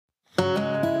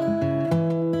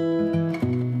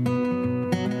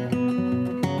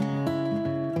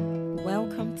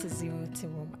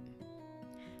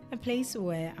place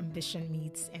where ambition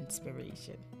meets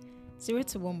inspiration. Zero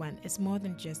to Woman is more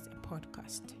than just a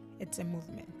podcast. It's a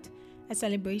movement, a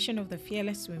celebration of the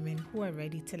fearless women who are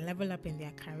ready to level up in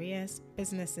their careers,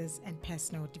 businesses, and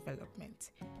personal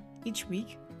development. Each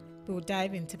week, we'll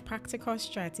dive into practical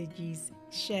strategies,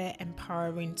 share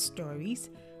empowering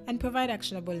stories, and provide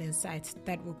actionable insights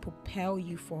that will propel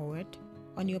you forward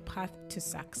on your path to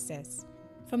success.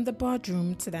 From the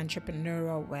boardroom to the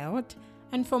entrepreneurial world,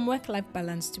 and from work-life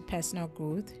balance to personal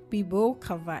growth, we will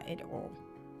cover it all.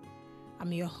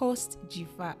 I'm your host,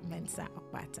 Jifa Mensah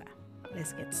Okpata.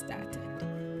 Let's get started.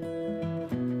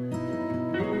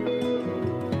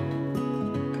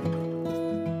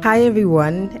 Hi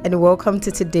everyone, and welcome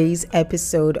to today's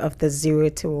episode of the Zero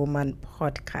to Woman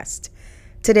podcast.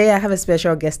 Today I have a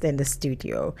special guest in the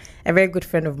studio, a very good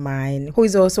friend of mine who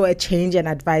is also a change and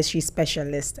advisory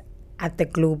specialist at the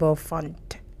Global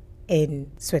Fund in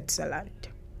Switzerland.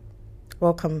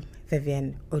 Welcome,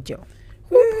 Vivian Ojo.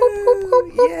 Yeah. I'm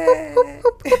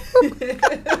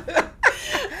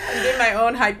doing my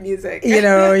own hype music. You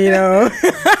know.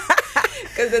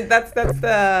 Because that's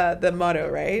the motto,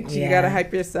 right? Yeah. You gotta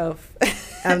hype yourself.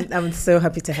 I'm so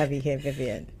happy to have you here,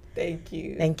 Vivian. Thank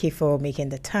you. Thank you for making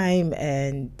the time,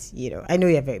 and I know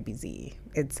you're very busy.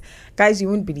 Guys, you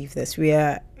wouldn't believe this. We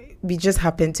just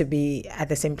happen to be at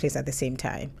the same place at the same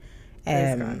time.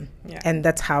 Yeah. And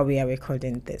that's how we are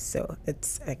recording this. So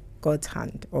it's like God's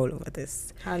hand all over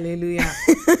this. Hallelujah.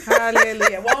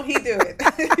 Hallelujah. Won't he do it?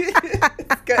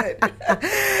 It's good.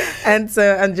 And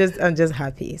so I'm just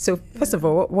happy. So first of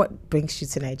all, what brings you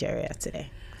to Nigeria today?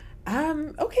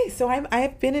 Okay, so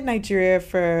I've been in Nigeria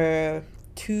for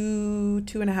two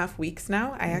and a half weeks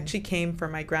now. I actually came for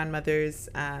my grandmother's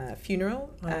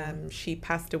funeral. Oh. She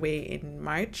passed away in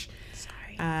March. Sorry.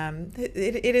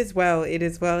 It is well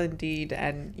indeed.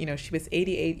 And she was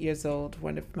 88 years old,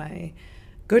 one of my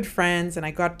good friends, and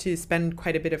I got to spend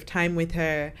quite a bit of time with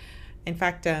her. In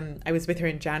fact, I was with her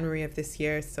in January of this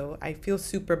year, so I feel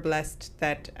super blessed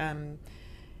that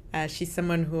she's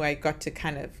someone who I got to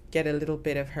kind of get a little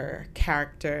bit of her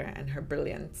character and her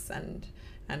brilliance and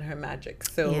her magic.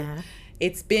 So yeah.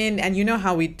 It's been, and you know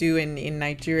how we do in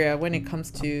Nigeria when it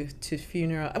comes to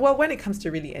funeral. Well, when it comes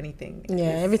to really anything. Yeah,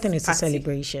 everything is a party.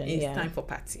 celebration. It's yeah. time for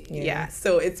party. Yeah. Yeah.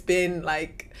 So it's been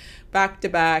like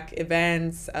back-to-back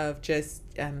events of just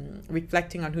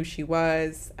reflecting on who she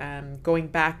was, going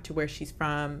back to where she's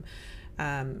from.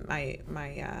 My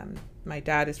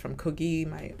dad is from Kogi.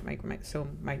 My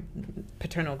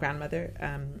paternal grandmother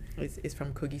is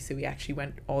from Kogi, so we actually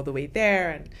went all the way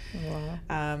there, and Wow.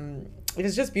 it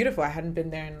was just beautiful. I hadn't been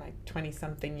there in like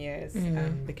 20-something years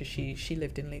because she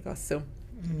lived in Lagos. So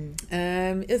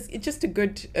it's just a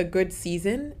good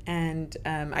season, and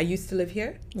I used to live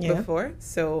here before,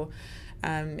 so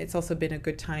it's also been a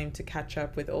good time to catch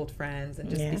up with old friends and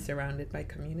just be surrounded by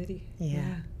community.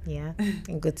 Yeah.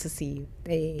 And good to see you.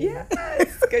 Hey. Yeah,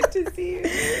 it's good to see you.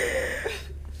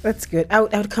 That's good. I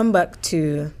would come back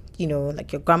to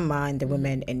like your grandma and the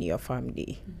women in your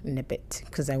family in a bit,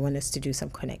 because I want us to do some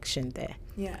connection there.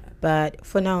 Yeah. But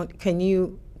for now, can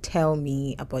you tell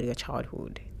me about your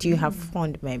childhood? Do you have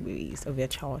fond memories of your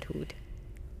childhood?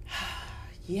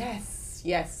 Yes,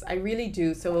 I really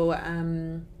do. So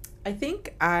I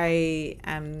think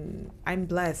I'm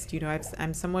blessed.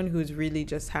 I'm someone who's really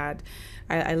just had.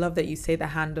 I love that you say the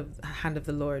hand of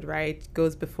the Lord, right?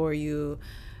 Goes before you,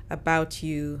 about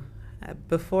you.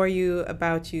 Before you,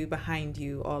 about you, behind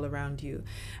you, all around you.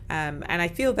 And I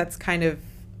feel that's kind of,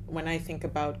 when I think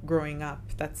about growing up,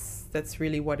 that's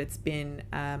really what it's been.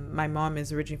 My mom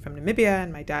is originally from Namibia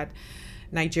and my dad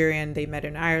Nigerian. They met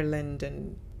in Ireland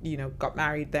and got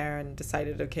married there and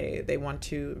decided, okay, they want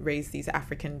to raise these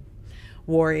African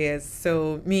warriors.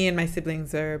 So me and my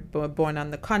siblings were born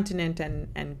on the continent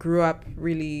and grew up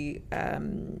really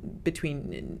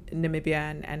between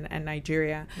Namibia and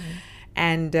Nigeria.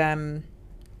 And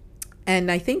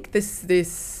I think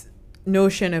this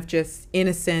notion of just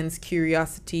innocence,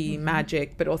 curiosity,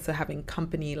 magic, but also having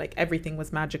company, like everything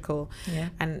was magical. Yeah.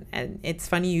 And it's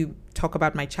funny you talk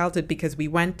about my childhood, because we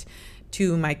went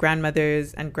to my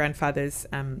grandmother's and grandfather's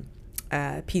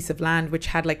piece of land, which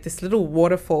had like this little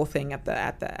waterfall thing at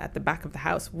the back of the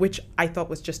house, which I thought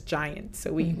was just giant.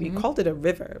 So we called it a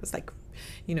river. It was like,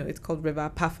 it's called River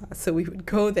Pafa. So we would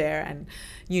go there and,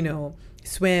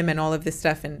 swim and all of this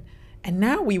stuff. And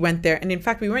now we went there. And in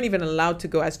fact, we weren't even allowed to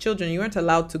go as children. You weren't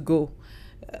allowed to go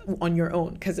on your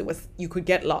own, because you could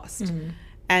get lost.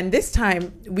 And this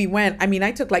time we went,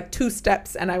 I took like 2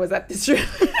 steps and I was at this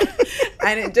river.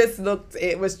 And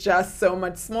it was just so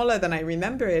much smaller than I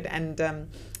remember it. And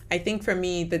I think for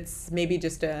me, that's maybe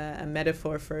just a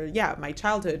metaphor for, my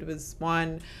childhood was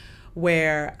one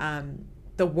where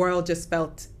the world just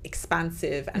felt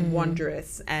expansive and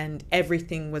wondrous, and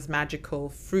everything was magical.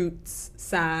 Fruits,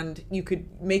 sand, you could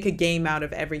make a game out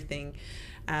of everything.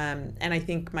 And I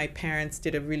think my parents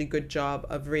did a really good job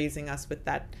of raising us with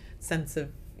that sense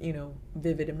of,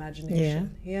 vivid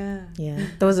imagination. Yeah.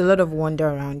 There was a lot of wonder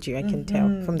around you, I can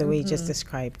tell from the way you just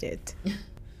described it.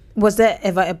 Was there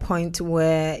ever a point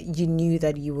where you knew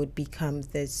that you would become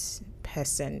this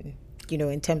person,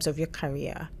 in terms of your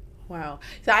career? Wow.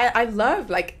 So I love,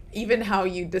 like, even how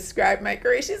you describe my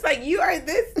career. She's like, you are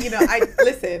this,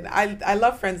 listen, I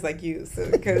love friends like you. So,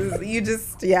 because you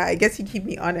just, I guess you keep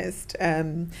me honest.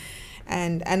 And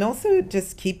also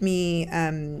just keep me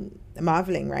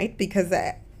marveling, right? Because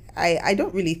I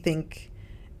don't really think,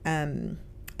 I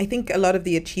think a lot of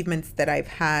the achievements that I've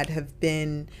had have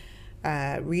been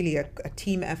really a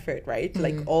team effort, right?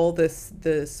 Like all the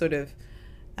sort of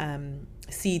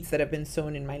seeds that have been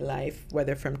sown in my life,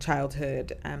 whether from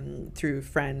childhood, through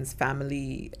friends,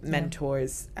 family,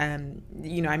 mentors, I'm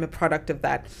a product of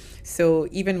that. So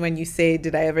even when you say,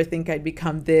 did I ever think I'd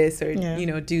become this or,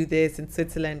 do this in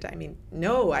Switzerland? I mean,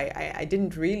 no, I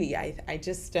didn't really. I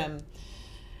just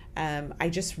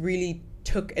really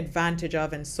took advantage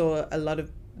of and saw a lot of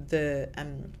the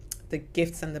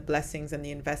gifts and the blessings and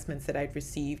the investments that I'd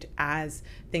received as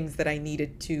things that I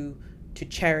needed to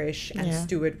cherish and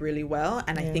steward really well.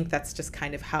 And I think that's just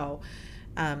kind of how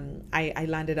I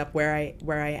landed up where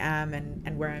I am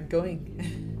and where I'm going.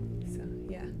 So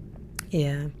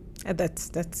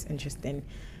that's interesting.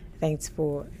 Thanks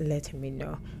for letting me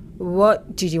know.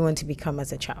 What did you want to become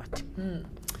as a child?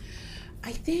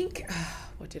 I think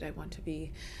what did I want to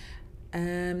be?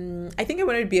 I think I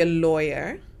wanted to be a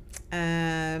lawyer,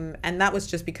 and that was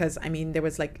just because there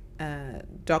was like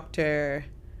doctor,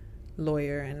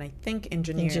 lawyer, and I think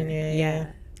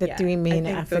engineer. The three main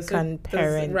African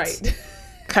parents, right?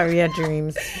 Career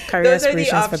dreams, career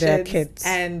aspirations for their kids.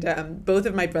 And both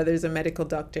of my brothers are medical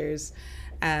doctors,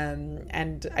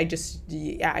 and I just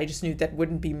knew that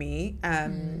wouldn't be me.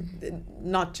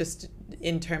 Not just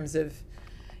in terms of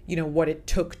what it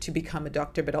took to become a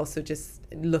doctor, but also just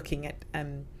looking at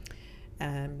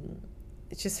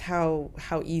just how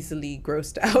easily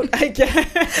grossed out I get.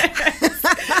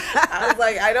 I was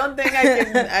like, I don't think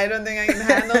I can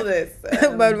handle this.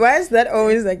 But why is that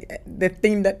always like the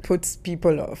thing that puts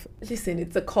people off? Listen,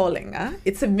 it's a calling,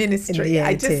 It's a ministry. Yeah,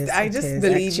 I just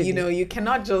believe, actually. you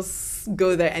cannot just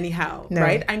go there anyhow,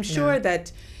 right? I'm sure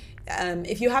that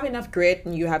if you have enough grit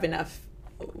and you have enough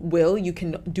will, you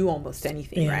can do almost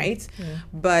anything, right?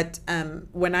 But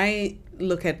when I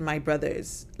look at my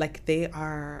brothers, like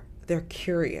they're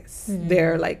curious.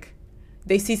 They're like,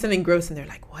 they see something gross and they're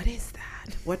like, what is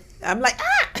that? What? I'm like,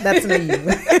 that's not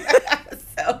you.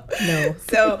 No.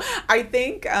 So I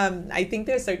think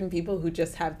there's certain people who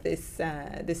just have this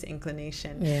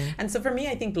inclination. And so for me,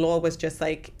 I think law was just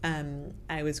like,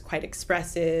 I was quite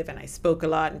expressive and I spoke a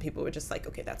lot, and people were just like,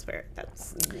 okay, that's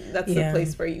the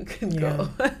place where you can go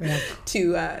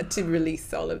to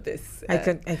release all of this. I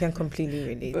can completely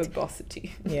relate.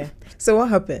 Verbosity. Yeah. So what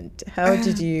happened? How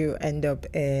did you end up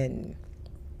in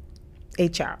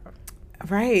HR?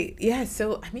 Right. Yeah.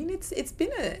 So it's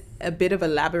been a bit of a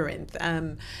labyrinth.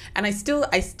 And I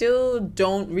still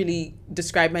don't really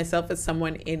describe myself as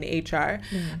someone in HR.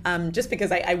 Just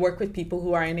because I work with people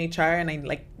who are in HR, and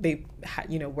they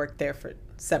worked there for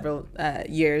several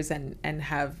years and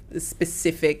have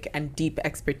specific and deep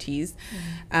expertise.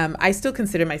 I still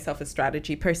consider myself a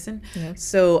strategy person.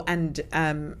 So, and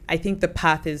I think the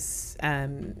path is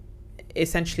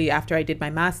essentially, after I did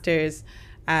my master's,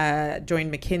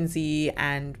 joined McKinsey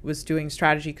and was doing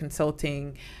strategy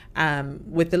consulting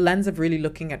with the lens of really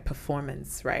looking at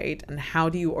performance, right? And how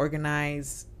do you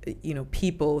organize,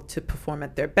 people to perform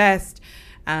at their best?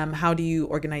 How do you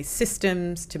organize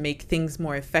systems to make things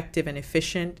more effective and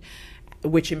efficient,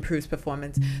 which improves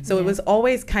performance? So it was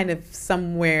always kind of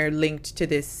somewhere linked to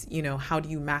this, how do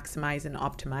you maximize and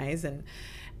optimize and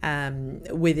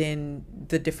within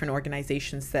the different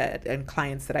organizations and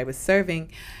clients that I was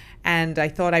serving. And I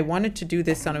thought I wanted to do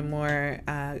this on a more,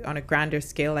 on a grander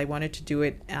scale. I wanted to do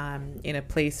it in a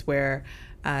place where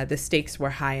the stakes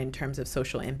were high in terms of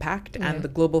social impact. And the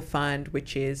Global Fund,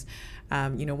 which is,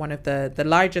 one of the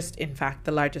largest, in fact,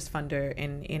 the largest funder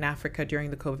in Africa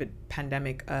during the COVID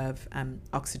pandemic of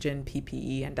oxygen,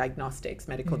 PPE, and diagnostics,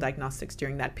 medical diagnostics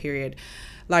during that period,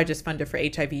 largest funder for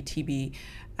HIV, TB,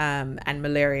 and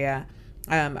malaria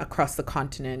across the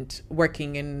continent,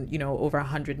 working in, over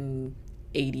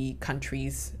 180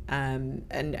 countries,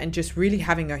 and just really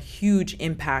having a huge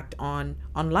impact on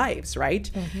lives, right?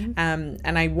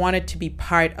 And I wanted to be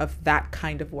part of that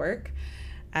kind of work.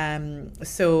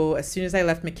 So as soon as I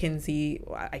left McKinsey,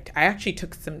 I actually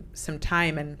took some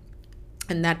time,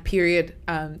 and that period,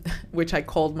 which I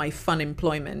called my fun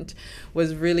employment,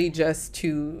 was really just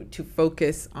to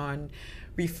focus on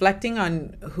reflecting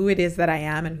on who it is that I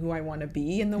am and who I want to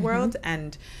be in the world,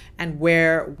 and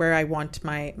where I want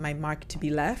my mark to be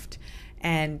left.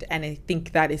 And I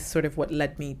think that is sort of what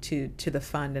led me to the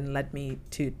fund and led me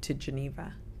to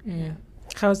Geneva. Yeah.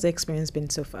 How's the experience been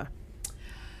so far?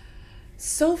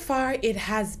 So far, it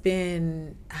has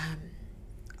been,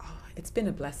 it's been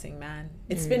a blessing, man.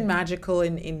 It's been magical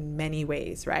in many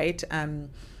ways, right? And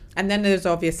then there's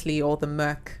obviously all the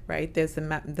murk, right? There's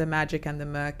the magic and the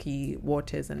murky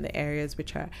waters and the areas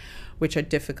which are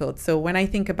difficult. So when I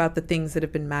think about the things that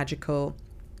have been magical,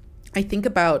 I think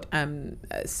about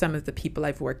some of the people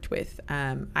I've worked with.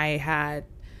 I had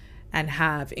and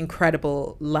have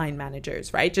incredible line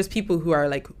managers, right? Just people who are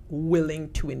like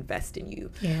willing to invest in you.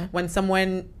 Yeah. When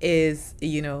someone is,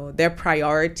 their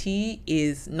priority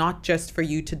is not just for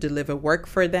you to deliver work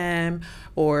for them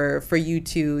or for you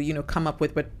to, come up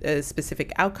with a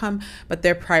specific outcome, but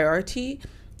their priority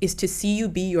is to see you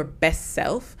be your best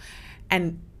self.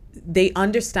 And they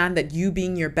understand that you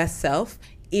being your best self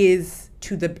is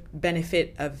to the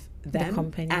benefit of them, the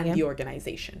company, and the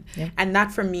organization. Yeah. And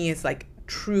that for me is like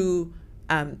true,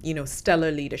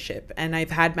 stellar leadership. And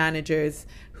I've had managers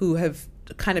who have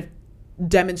kind of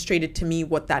demonstrated to me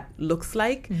what that looks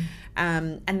like.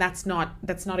 And that's not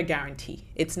a guarantee.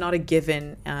 It's not a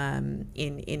given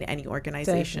in any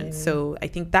organization. Definitely. So I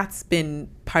think that's been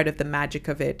part of the magic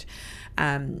of it.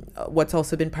 What's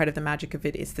also been part of the magic of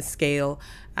it is the scale.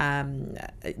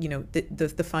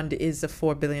 The fund is a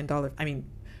 $4 billion,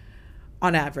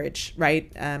 on average,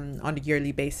 right? On a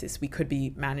yearly basis, we could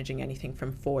be managing anything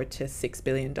from $4 to $6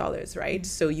 billion, right?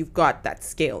 So you've got that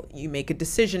scale. You make a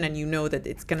decision and you know that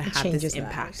it's going to have this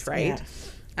impact, right?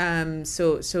 Yeah.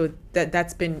 So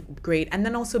that's been great. And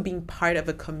then also being part of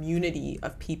a community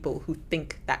of people who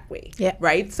think that way,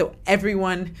 right? So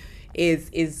everyone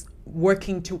is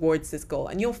working towards this goal.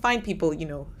 And you'll find people,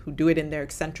 who do it in their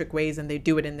eccentric ways and they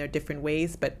do it in their different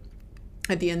ways, but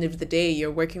at the end of the day,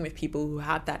 you're working with people who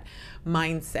have that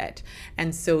mindset.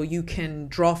 And so you can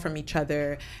draw from each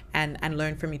other and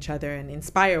learn from each other and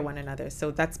inspire one another.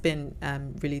 So that's been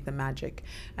really the magic.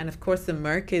 And of course, the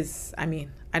murk is, I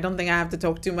don't think I have to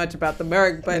talk too much about the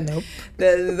murk, but nope.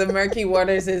 the murky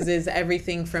waters is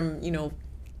everything from,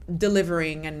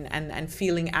 delivering and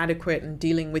feeling adequate and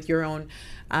dealing with your own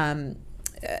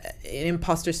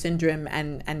imposter syndrome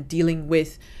and dealing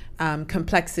with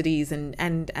complexities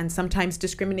and sometimes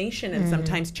discrimination and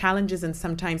sometimes challenges and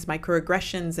sometimes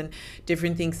microaggressions and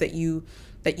different things that you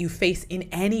face in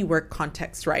any work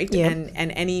context, right? Yeah.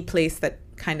 And any place that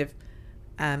kind of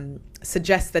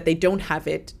suggests that they don't have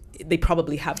it, they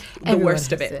probably have the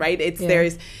worst of it, right?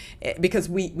 There's because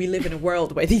we live in a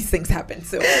world where these things happen,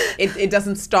 so it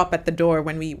doesn't stop at the door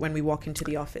when we walk into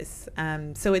the office.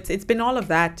 So it's been all of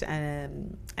that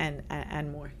and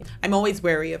more. I'm always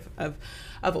wary of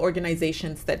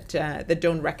organizations that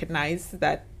don't recognize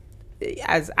that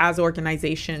as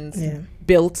organizations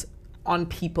built on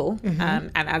people,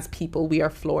 and as people we are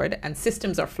flawed and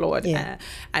systems are flawed,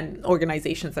 and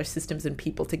organizations are systems and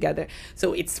people together,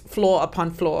 so it's flaw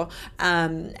upon flaw,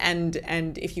 and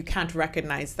if you can't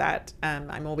recognize that,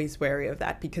 I'm always wary of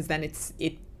that, because then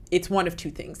it's one of two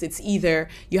things. It's either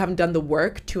you haven't done the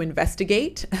work to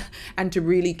investigate and to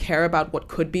really care about what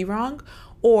could be wrong,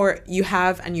 or you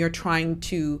have and you're trying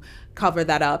to cover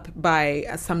that up by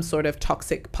some sort of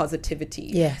toxic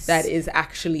positivity that is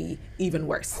actually even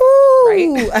worse. Ooh,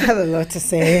 right? I have a lot to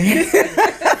say. Say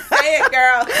it,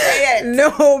 girl. Say it.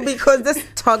 No, because this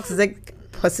toxic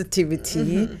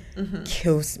positivity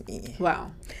kills me.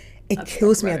 Wow. It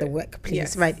kills me at the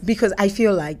workplace, right? Because I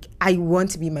feel like I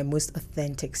want to be my most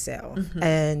authentic self.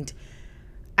 And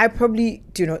I probably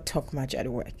do not talk much at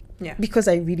work. Yeah. Because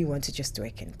I really want to just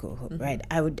work and go home, right?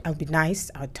 I would be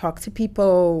nice. I would talk to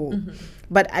people,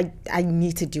 but I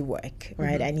need to do work,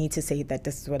 right? I need to say that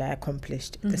this is what I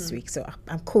accomplished this week. So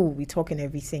I'm cool. We talk and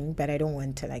everything, but I don't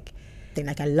want to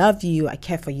think I love you. I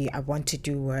care for you. I want to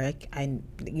do work. I'm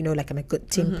a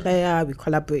good team player. We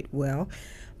collaborate well.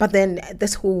 But then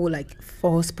this whole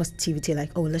false positivity,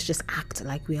 let's just act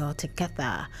like we are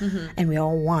together and we're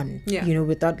all one,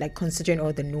 without considering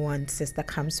all the nuances that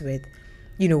comes with,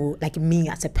 me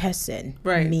as a person,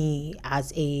 right? Me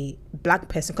as a Black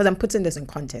person, because I'm putting this in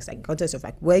context, context of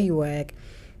where you work,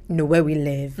 where we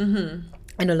live, and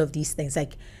all of these things,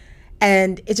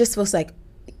 and it just feels like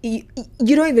you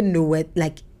don't even know it,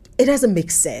 it doesn't make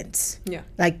sense. Yeah.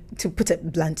 To put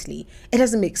it bluntly, it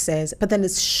doesn't make sense, but then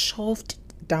it's shoved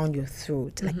down your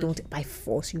throat, like don't by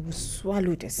force, you will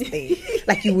swallow this thing.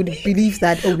 Like you would believe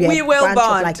that we will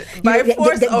bond, like by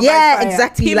force or by fire.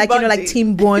 Exactly, Team like bonding. like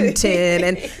team bonding.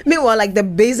 And meanwhile, like the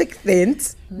basic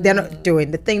things they're not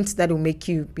doing, the things that will make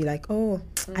you be like, oh,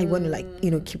 I want to like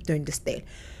keep doing this thing.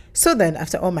 So then,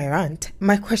 after all my rant,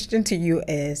 my question to you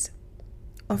is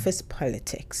office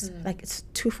politics. Like it's a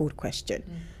twofold question.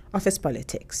 Office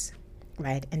politics,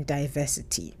 right, and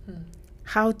diversity.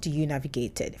 How do you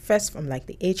navigate it? First from like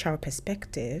the HR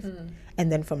perspective,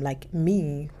 and then from like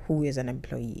me, who is an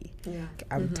employee. Yeah.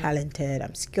 I'm talented,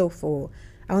 I'm skillful,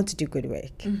 I want to do good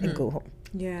work and go home.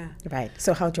 Yeah. Right.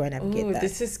 So how do I navigate that?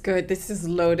 This is good. This is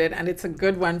loaded, and it's a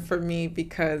good one for me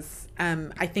because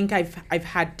I think I've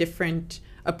had different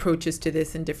approaches to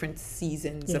this in different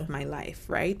seasons of my life,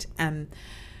 right?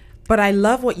 But I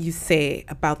love what you say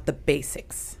about the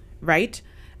basics, right?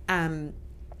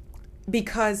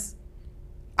 Because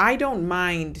I don't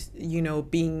mind,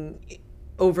 being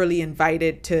overly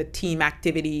invited to team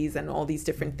activities and all these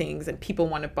different things, and people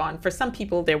want to bond. For some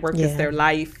people, their work is their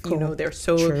life. Cool. They're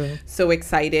so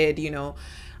excited.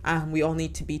 We all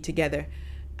need to be together.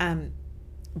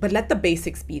 But let the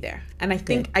basics be there. And I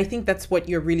think that's what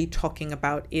you're really talking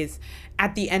about is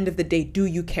at the end of the day, do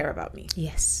you care about me?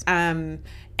 Yes.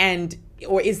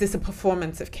 Or is this a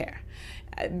performance of care?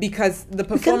 Because the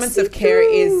performance of care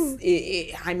is,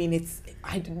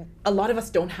 a lot of us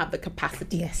don't have the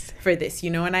capacity for this,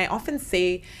 and I often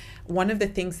say one of the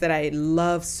things that I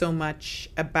love so much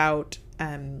about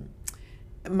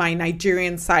my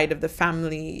Nigerian side of the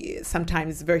family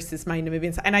sometimes versus my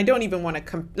Namibian side, and I don't even want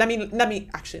to let me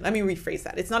rephrase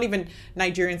that. It's not even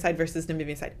Nigerian side versus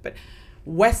Namibian side, but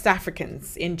West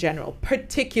Africans in general,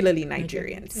 particularly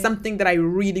Nigerians, something that I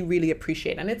really, really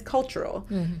appreciate, and it's cultural,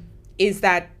 is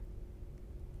that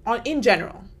in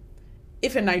general,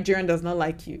 if a Nigerian does not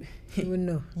like you, you will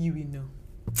know. You will know.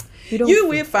 You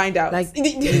will find out. Like, do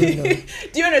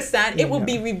you understand? It will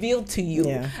be revealed to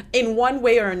you in one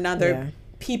way or another. Yeah.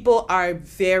 People are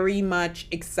very much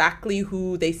exactly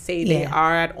who they say they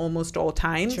are at almost all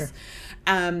times. Sure.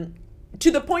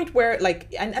 To the point where,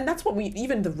 like, and that's what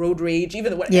even the road rage,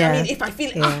 even the if I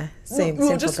feel same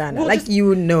we'll for just Ghana. we'll Like just,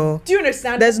 Do you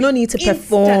understand? There's no need to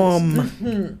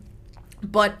perform.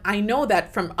 But I know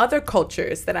that from other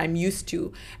cultures that I'm used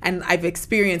to, and I've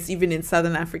experienced even in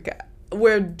Southern Africa,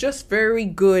 we're just very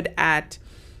good at,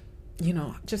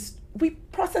 we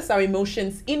process our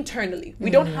emotions internally. We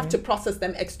don't have to process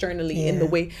them externally in the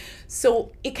way.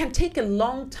 So it can take a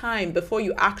long time before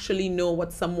you actually know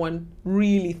what someone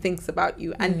really thinks about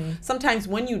you. And sometimes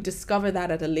when you discover that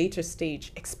at a later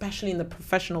stage, especially in the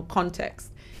professional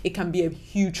context, it can be a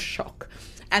huge shock.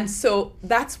 And so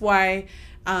that's why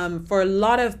for a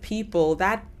lot of people,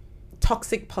 that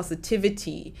toxic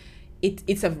positivity,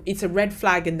 it's a red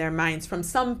flag in their minds from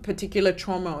some particular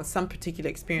trauma or some particular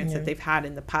experience that they've had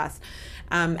in the past.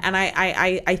 And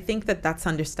I think that's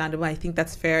understandable. I think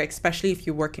that's fair, especially if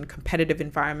you work in competitive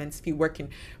environments, if you work in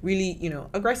really,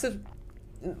 aggressive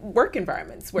work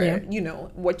environments where,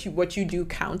 what you do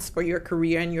counts for your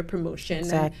career and your promotion.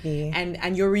 Exactly.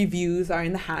 And your reviews are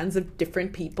in the hands of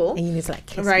different people. And you need to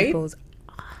kiss people's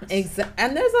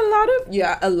and there's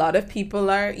a lot of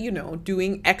people are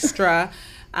doing extra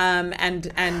and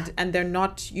they're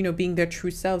not being their true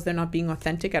selves. They're not being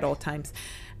authentic at all times,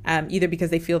 either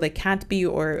because they feel they can't be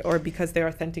or because their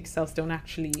authentic selves don't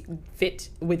actually fit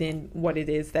within what it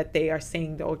is that they are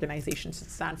saying the organization should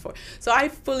stand for. So I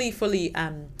fully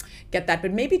get that,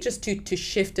 but maybe just to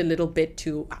shift a little bit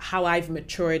to how I've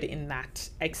matured in that,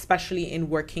 especially in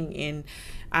working in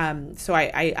so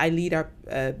I lead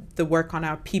the work on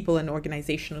our people and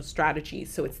organizational strategy.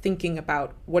 So it's thinking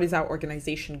about what is our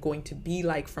organization going to be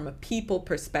like from a people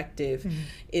perspective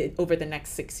over the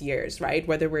next 6 years, right?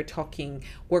 Whether we're talking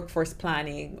workforce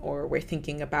planning or we're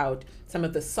thinking about some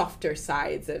of the softer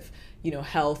sides of,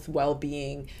 health,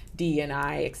 well-being,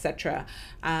 D&I, etc.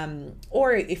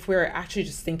 Or if we're actually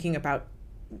just thinking about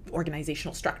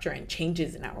organizational structure and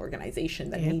changes in our organization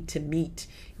that need to meet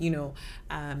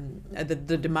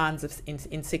the demands of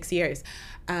in 6 years.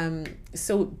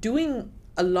 So doing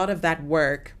a lot of that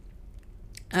work,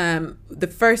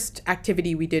 the first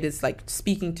activity we did is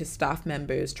speaking to staff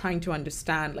members, trying to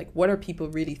understand what are people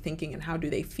really thinking and how do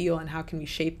they feel and how can we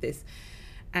shape this,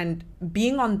 and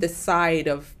being on the side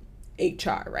of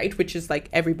HR, right, which is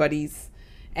everybody's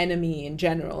enemy in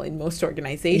general in most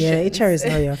organizations. Yeah, HR is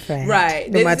not your friend. Right.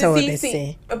 No matter what they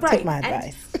say. Right. Take my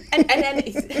advice. And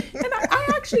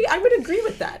I would agree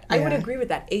with that. I would agree with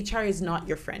that. HR is not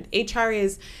your friend. HR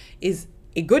is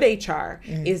a good HR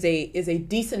is a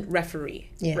decent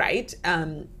referee, right?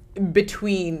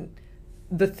 Between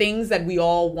the things that we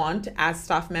all want as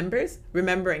staff members,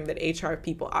 remembering that HR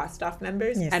people are staff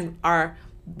members and are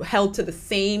held to the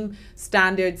same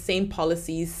standards, same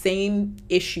policies, same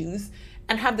issues,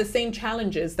 and have the same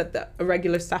challenges that a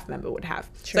regular staff member would have.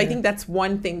 Sure. So I think that's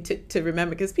one thing to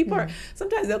remember, because people are,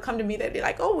 sometimes they'll come to me, they'll be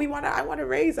like, oh, I want to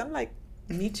raise. I'm like,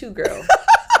 me too, girl.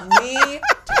 Me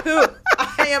too.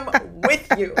 I am with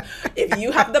you. If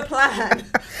you have the plan,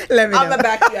 I'm gonna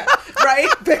back you up, right?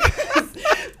 Because,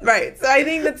 right. So I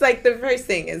think that's like the first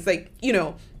thing is like, you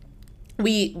know,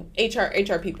 we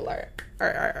HR people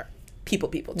are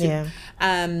people too. Yeah.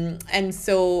 And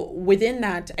so within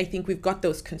that, I think we've got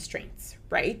those constraints,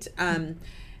 right?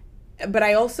 But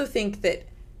I also think that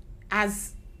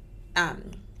as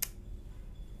an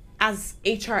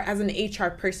HR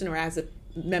person or as a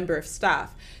member of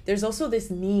staff, there's also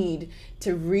this need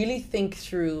to really think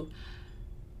through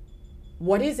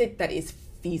what is it that is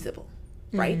feasible,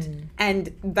 right?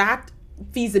 And that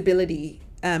feasibility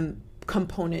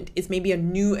component is maybe a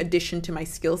new addition to my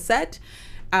skill set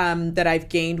that I've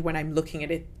gained when I'm looking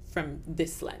at it from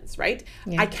this lens, right?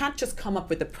 I can't just come up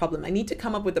with a problem. I need to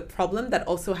come up with a problem that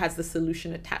also has the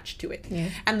solution attached to it.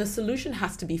 And the solution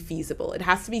has to be feasible. It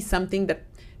has to be something that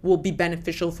will be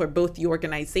beneficial for both the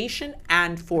organization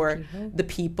and for the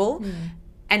people.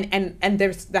 And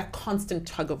there's that constant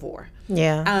tug of war.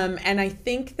 And I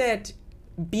think that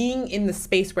being in the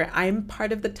space where I'm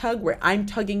part of the tug, where I'm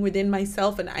tugging within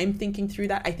myself and I'm thinking through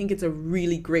that, I think it's a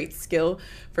really great skill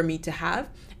for me to have.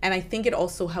 And I think it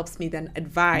also helps me then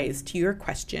advise, to your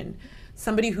question,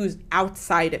 somebody who's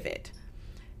outside of it.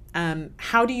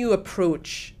 How do you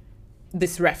approach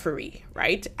this referee,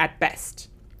 right? At best.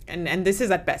 And this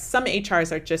is at best. Some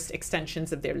HRs are just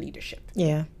extensions of their leadership.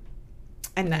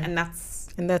 And that's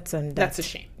a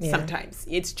shame. Sometimes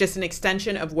it's just an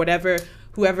extension of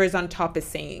whoever is on top is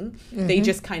saying. They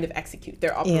just kind of execute.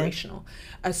 They're operational.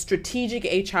 A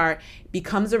strategic HR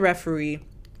becomes a referee.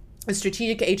 A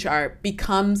strategic HR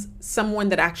becomes someone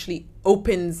that actually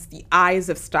opens the eyes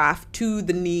of staff to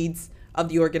the needs of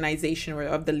the organization or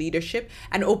of the leadership,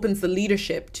 and opens the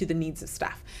leadership to the needs of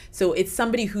staff. So it's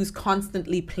somebody who's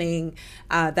constantly playing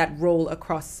that role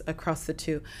across the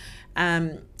two.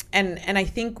 And I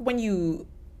think when you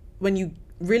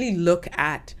really look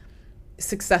at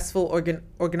successful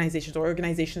organizations or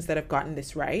organizations that have gotten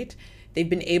this right, they've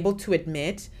been able to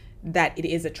admit that it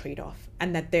is a trade-off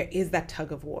and that there is that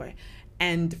tug of war.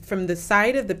 And from the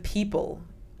side of the people,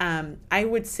 I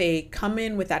would say come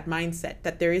in with that mindset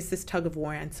that there is this tug of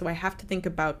war. And so I have to think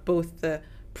about both the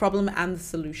problem and the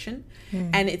solution.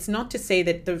 And it's not to say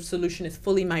that the solution is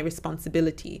fully my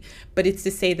responsibility, but it's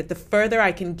to say that the further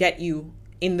I can get you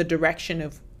in the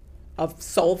direction of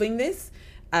solving this,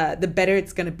 the better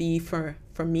it's going to be for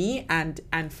me and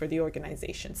for the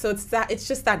organization. So it's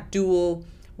just that dual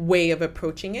way of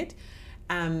approaching it.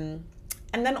 And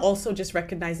then also just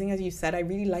recognizing, as you said, I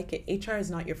really like it. HR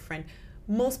is not your friend.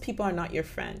 Most people are not your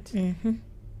friend.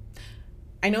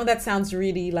 I know that sounds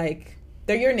really like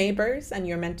they're your neighbors and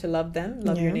you're meant to love them,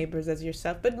 love your neighbors as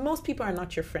yourself, but most people are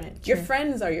not your friend. Your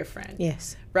friends are your friend.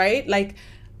 Yes. Right? Like,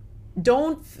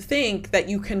 don't think that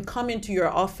you can come into your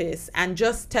office and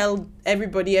just tell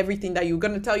everybody everything that you're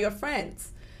going to tell your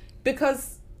friends,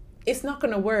 because it's not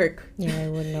going to work.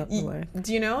 It would not work.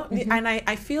 Do you know? And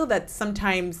I feel that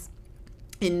sometimes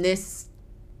in this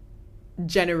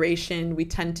generation, we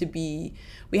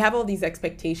have all these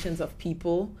expectations of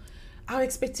people. Our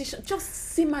expectation, just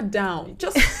simmer down.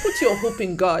 Just put your hope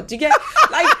in God. Do you get?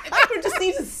 Like, people just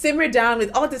need to simmer down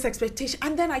with all this expectation.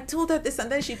 And then I told her this, and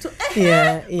then she told,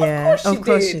 of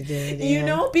course she did. You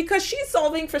know, because she's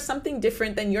solving for something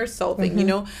different than you're solving, you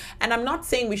know. And I'm not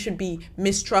saying we should be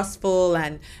mistrustful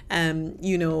and,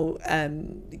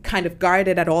 kind of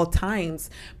guarded at all times.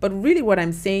 But really what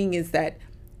I'm saying is that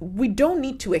we don't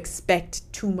need to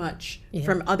expect too much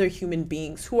from other human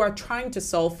beings who are trying to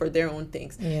solve for their own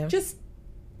things. Just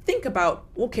think about,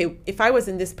 okay, if I was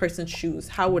in this person's shoes,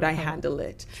 how would I handle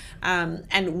it?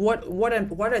 And what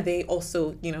are they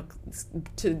also,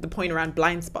 to the point around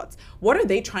blind spots, what are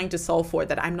they trying to solve for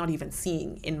that I'm not even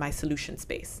seeing in my solution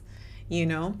space?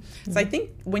 So I think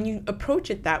when you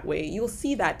approach it that way, you'll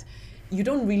see that you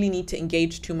don't really need to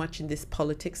engage too much in this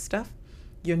politics stuff.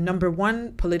 Your number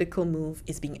one political move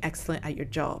is being excellent at your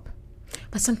job.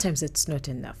 But sometimes it's not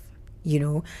enough,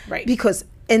 Right. Because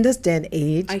in this day and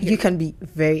age, you can be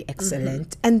very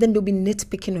excellent, and then they'll be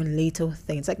nitpicking on little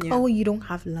things like, oh, you don't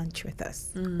have lunch with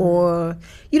us, or,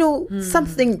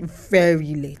 something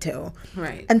very little.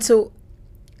 Right. And so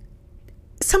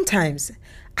sometimes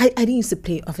I didn't used to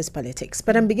play office politics,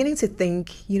 but I'm beginning to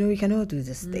think, we can all do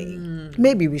this thing.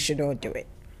 Maybe we should all do it.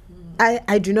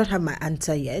 I do not have my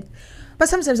answer yet. But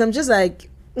sometimes I'm just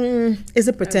like, is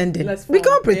it pretending? We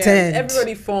can't pretend.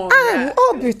 Everybody form. We'll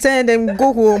all pretend and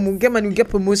go home, we'll get money, we'll get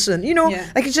promotion. You know,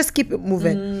 like you just keep it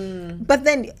moving. But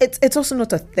then it's also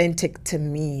not authentic to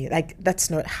me. Like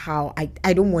that's not how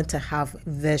I don't want to have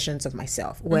versions of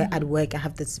myself where at work I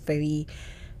have this very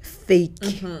fake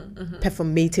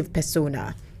performative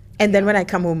persona. And then when I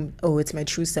come home, oh, it's my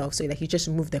true self. So like you just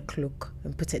remove the cloak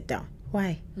and put it down.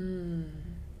 Why?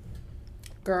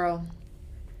 Girl,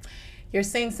 you're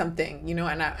saying something, you know,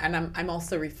 and I'm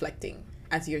also reflecting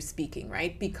as you're speaking,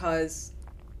 right? Because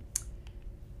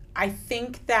I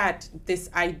think that this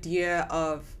idea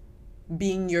of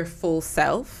being your full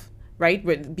self, right,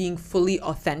 with being fully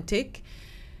authentic,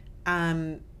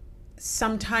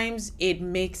 sometimes it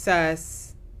makes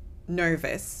us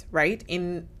nervous, right,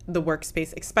 in the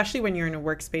workspace, especially when you're in a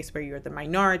workspace where you're the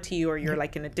minority or you're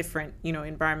like in a different, you know,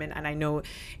 environment. And I know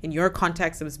in your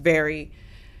context it was very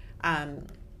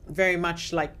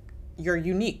much like you're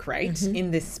unique, right,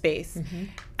 in this space.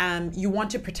 You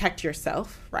want to protect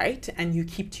yourself, right, and you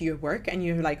keep to your work and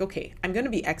you're like, okay, I'm going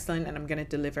to be excellent and I'm going to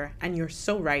deliver. And you're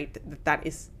so right that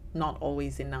is not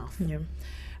always enough.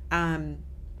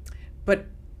 But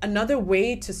another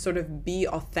way to sort of be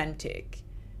authentic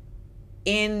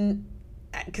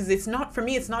because it's not, for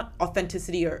me, it's not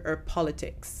authenticity or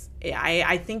politics.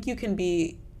 I think you can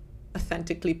be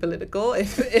authentically political,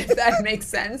 if that makes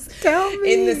sense. Tell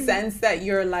me. In the sense that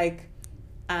you're like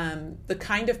the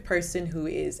kind of person who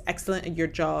is excellent at your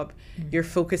job, you're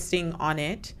focusing on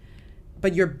it,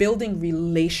 but you're building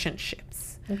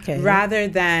relationships rather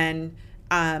than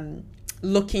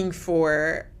looking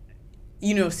for,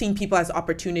 you know, seeing people as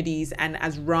opportunities and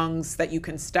as rungs that you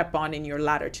can step on in your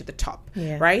ladder to the top,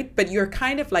 right? But you're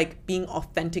kind of like being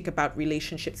authentic about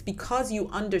relationships because you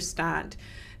understand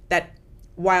that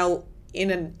while in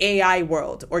an AI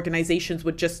world, organizations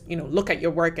would just, you know, look at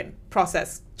your work and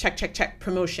process, check,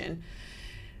 promotion.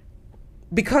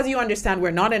 Because you understand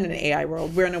we're not in an AI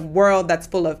world, we're in a world that's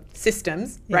full of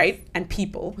systems, right? And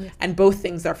people, and both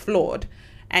things are flawed.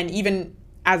 And even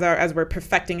as we're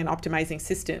perfecting and optimizing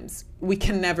systems, we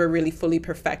can never really fully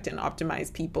perfect and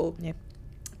optimize people.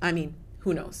 I mean,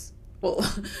 who knows? Well,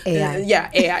 AI.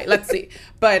 AI, let's see.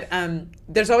 But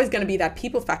there's always going to be that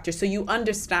people factor. So you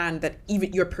understand that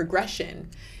even your progression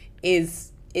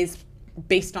is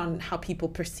based on how people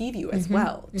perceive you as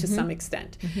well, to some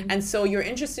extent. And so you're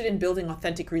interested in building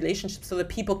authentic relationships so that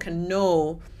people can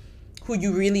know who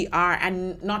you really are,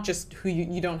 and not just who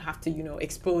you don't have to, you know,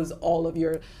 expose all of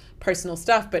your personal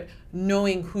stuff, but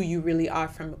knowing who you really are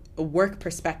from a work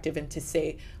perspective, and to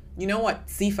say, you know what,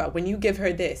 Zifa, when you give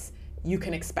her this, you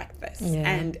can expect this.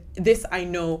 And this I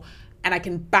know, and I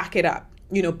can back it up,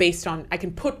 you know, based on, I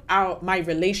can put out my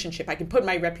relationship, I can put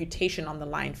my reputation on the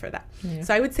line for that.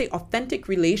 So I would say authentic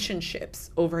relationships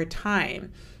over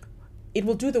time, it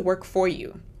will do the work for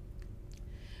you.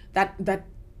 That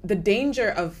the danger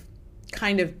of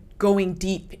kind of going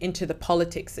deep into the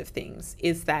politics of things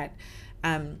is that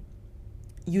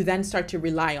you then start to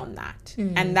rely on that.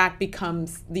 And that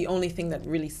becomes the only thing that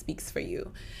really speaks for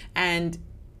you. And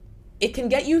it can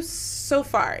get you so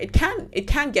far. It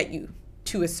can get you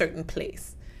to a certain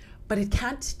place, but it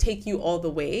can't take you all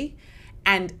the way.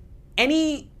 And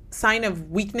any sign of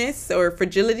weakness or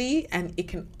fragility, and it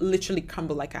can literally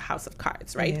crumble like a house of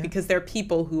cards, right? Because there are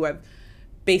people who have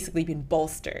basically been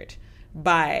bolstered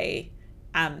by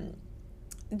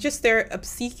just their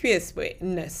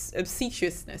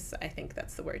obsequiousness, I think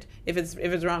that's the word. If it's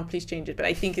wrong, please change it. But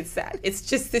I think it's that. It's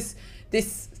just this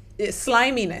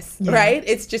sliminess, right?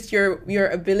 It's just your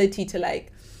ability to,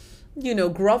 like, you know,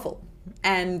 grovel.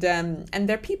 And there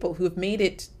are people who have made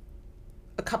it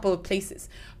a couple of places.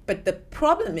 But the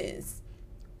problem is,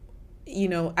 you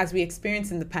know, as we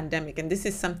experience in the pandemic, and this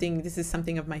is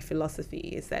something of my philosophy,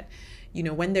 is that, you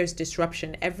know, when there's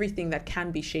disruption, everything that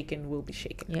can be shaken will be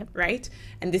shaken, right?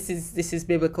 And this is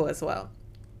biblical as well.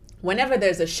 Whenever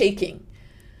there's a shaking,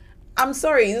 I'm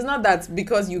sorry, it's not that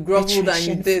because you groveled and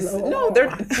you this. Floor. No, do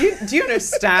you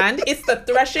understand? It's the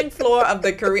threshing floor of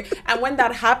the career. And when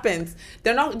that happens,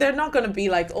 they're not going to be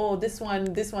like, oh, this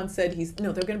one said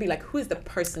they're going to be like, who is the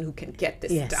person who can get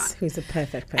this done? Who's the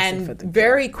perfect person and for the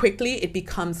very quickly it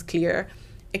becomes clear,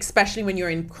 especially when you're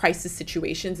in crisis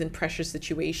situations and pressure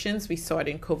situations. We saw it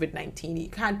in COVID-19. You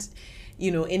can't, you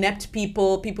know, inept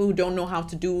people who don't know how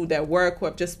to do their work, who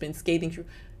have just been skating through,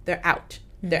 they're out.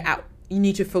 They're out. You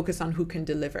need to focus on who can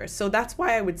deliver. So that's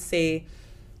why I would say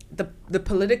the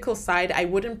political side, I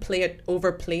wouldn't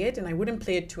overplay it, and I wouldn't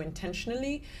play it too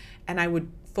intentionally. And I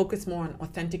would focus more on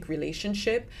authentic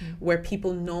relationship where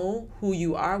people know who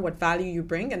you are, what value you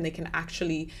bring, and they can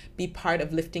actually be part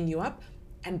of lifting you up.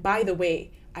 And by the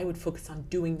way, I would focus on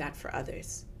doing that for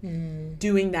others.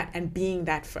 Doing that and being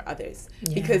that for others.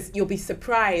 Because you'll be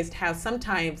surprised how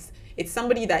sometimes it's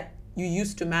somebody that you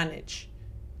used to manage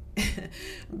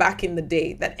back in the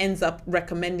day that ends up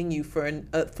recommending you for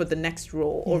the next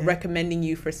role or recommending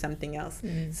you for something else.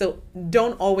 So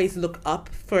don't always look up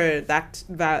for that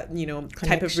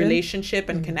type of relationship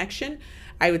and connection.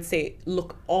 I would say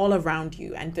look all around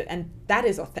you, and that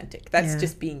is authentic. That's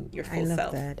just being your full self. I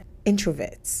love that.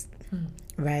 Introverts,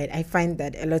 right? I find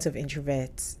that a lot of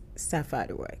introverts suffer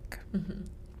at work.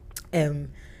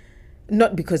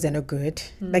 Not because they're not good,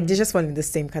 like they just fall in the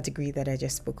same category that I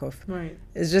just spoke of. Right.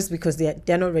 It's just because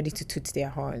they're not ready to toot their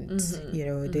horns.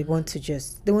 They want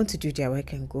to do their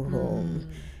work and go home.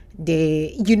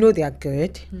 They are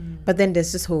good, but then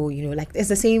there's this whole like it's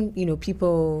the same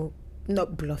people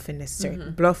not bluffing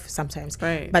necessarily, bluff sometimes,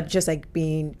 right, but just like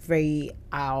being very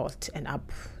out and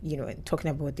up, and talking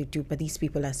about what they do. But these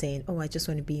people are saying, oh, I just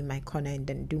want to be in my corner and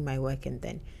then do my work, and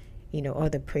then all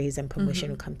the praise and promotion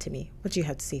will come to me. What do you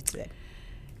have to say to that?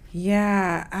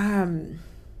 Yeah,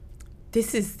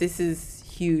 this is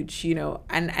huge,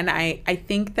 and I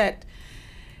think that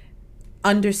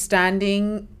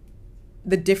understanding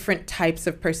the different types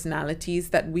of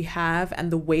personalities that we have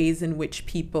and the ways in which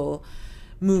people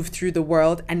move through the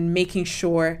world, and making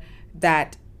sure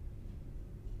that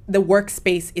the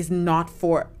workspace is not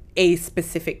for a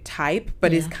specific type,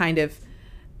 but is kind of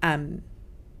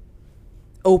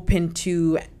open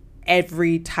to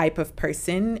every type of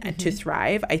person to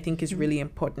thrive, I think is really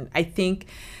important. I think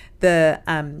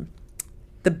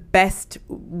the best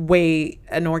way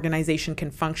an organization can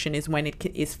function is when it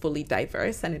is fully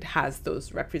diverse and it has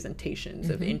those representations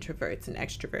of introverts and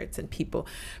extroverts and people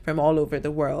from all over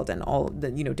the world and all the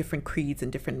different creeds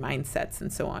and different mindsets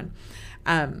and so on.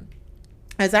 I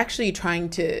was actually trying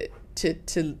to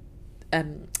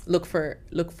look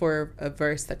for a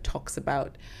verse that talks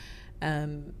about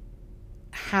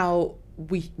how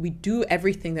we do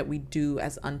everything that we do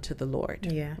as unto the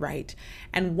Lord, right?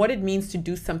 And what it means to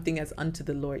do something as unto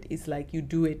the Lord is like you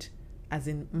do it as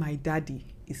in my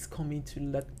daddy is coming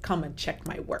to come and check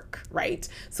my work, right?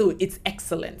 So it's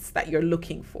excellence that you're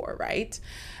looking for, right?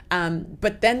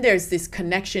 But then there's this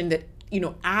connection that,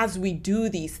 as we do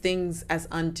these things as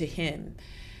unto him,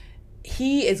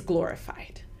 he is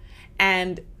glorified.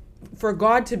 And for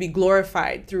God to be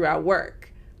glorified through our work,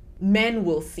 men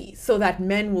will see, so that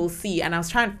men will see. And I was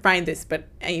trying to find this, but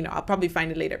I'll probably find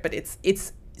it later, but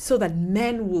it's so that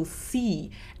men will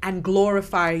see and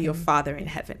glorify your Father in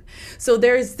heaven. So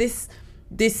there's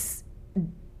this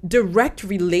direct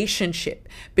relationship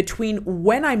between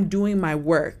when I'm doing my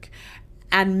work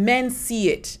and men see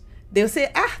it. They'll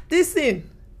say, this thing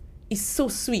is so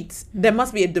sweet. There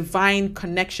must be a divine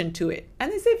connection to it.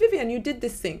 And they say, Vivian, you did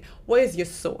this thing. What is your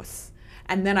source?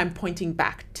 And then I'm pointing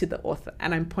back to the author,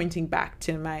 and I'm pointing back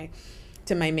to my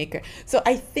maker. So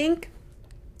I think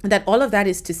that all of that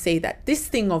is to say that this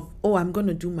thing of, I'm going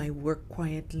to do my work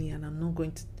quietly, and I'm not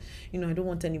going to, I don't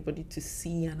want anybody to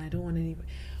see, and I don't want anybody.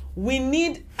 We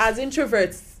need, as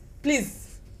introverts,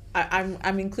 please,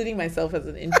 I'm including myself as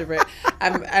an introvert.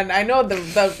 And I know the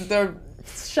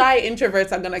shy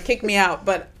introverts are going to kick me out,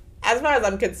 but as far as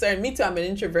I'm concerned, me too, I'm an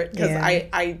introvert because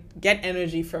I get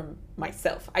energy from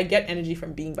myself. I get energy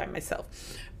from being by myself.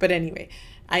 But anyway,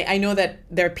 I know that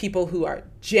there are people who are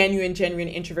genuine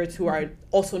introverts who are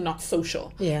also not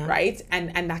social, right?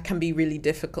 And that can be really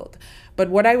difficult. But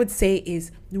what I would say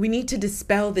is we need to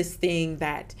dispel this thing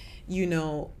that,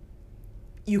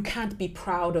 you can't be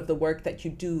proud of the work that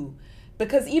you do.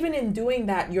 Because even in doing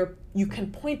that, you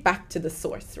can point back to the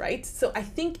source, right? So I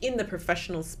think in the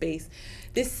professional space,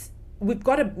 we've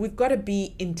got to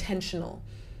be intentional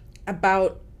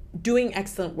about doing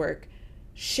excellent work,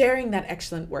 sharing that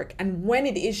excellent work, and when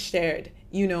it is shared,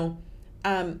 being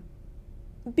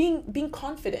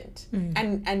confident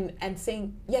and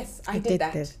saying, yes, I did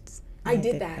that. I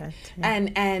did that.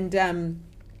 Yeah.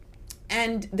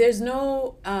 And there's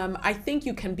no, I think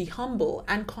you can be humble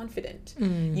and confident,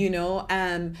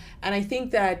 and I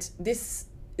think that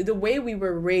the way we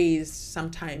were raised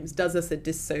sometimes does us a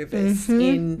disservice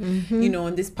in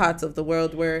this part of the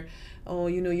world where,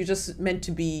 you're just meant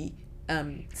to be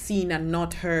seen and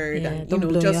not heard, and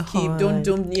just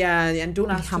don't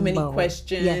ask too many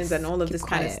questions and all of this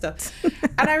kind of stuff.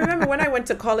 And I remember when I went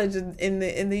to college in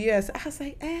the US, I was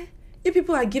like, you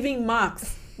people are giving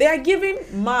marks. They are giving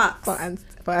marks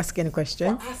for asking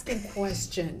questions. For asking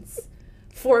questions.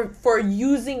 For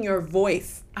using your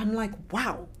voice. I'm like,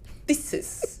 wow, this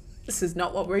is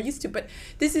not what we're used to. But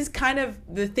this is kind of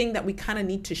the thing that we kind of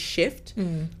need to shift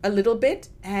a little bit.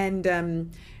 And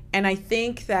I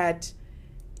think that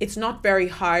it's not very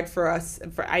hard for us.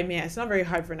 It's not very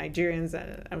hard for Nigerians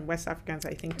and West Africans,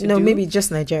 I think, to no, do. maybe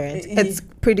just Nigerians. It's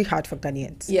pretty hard for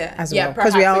Ghanaians. Yeah, as well,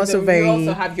 because we are also very. You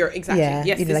also have your exactly. Yeah,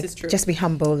 yes, this like, is true. Just be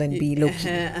humble and be low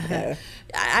key.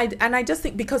 I just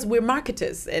think because we're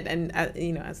marketers and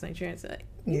you know, as Nigerians,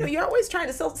 you know, you're always trying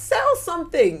to sell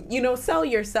something. You know, sell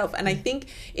yourself. And I think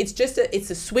it's just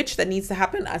it's a switch that needs to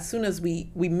happen. As soon as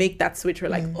we make that switch, we're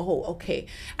like, oh, okay.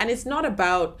 And it's not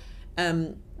about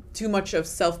too much of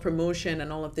self-promotion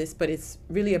and all of this, but it's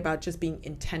really about just being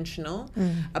intentional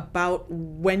about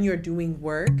when you're doing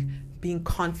work, being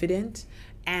confident,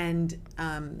 and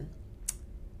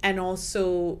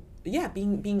also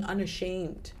being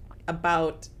unashamed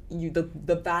about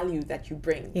the value that you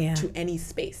bring to any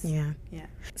space.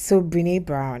 So Brene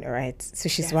Brown, right? So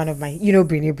she's one of my, you know,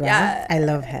 Brene Brown. Yes. I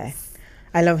love her.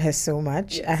 I love her so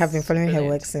much. Yes. I have been following her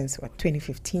work since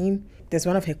 2015. There's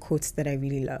one of her quotes that I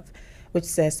really love, which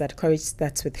says that courage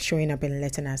starts with showing up and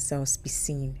letting ourselves be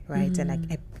seen, right? And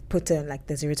I put it on like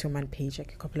the Zero to Woman page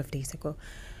like a couple of days ago.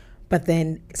 But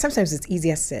then sometimes it's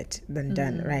easier said than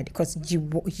done, right? Because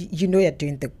you know you're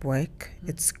doing the work.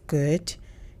 It's good.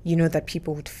 You know that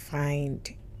people would find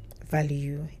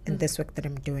value in this work that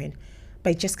I'm doing.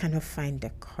 But I just cannot find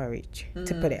the courage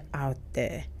to put it out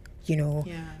there, you know?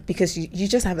 Yeah. Because you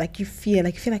just have like, you feel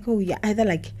like, oh yeah, either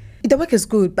like, the work is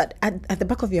good, but at the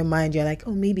back of your mind, you're like,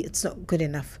 oh, maybe it's not good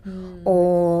enough.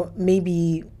 Or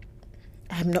maybe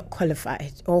I'm not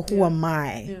qualified. Or who am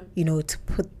I, you know, to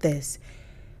put this.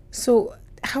 So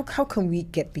how can we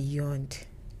get beyond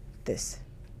this?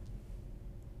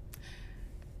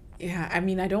 Yeah, I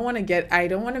mean, I don't want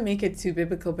to make it too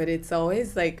biblical, but it's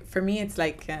always like, for me, it's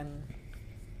like,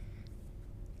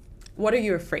 what are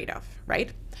you afraid of,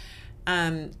 right?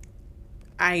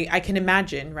 I can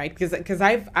imagine, right? Because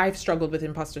I've struggled with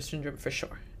imposter syndrome for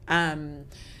sure. And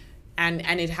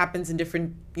it happens in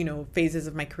different, you know, phases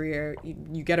of my career.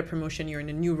 You get a promotion, you're in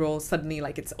a new role, suddenly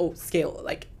like it's scale,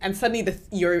 like, and suddenly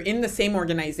you're in the same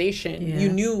organization. You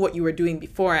knew what you were doing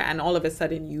before, and all of a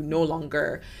sudden you no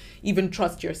longer even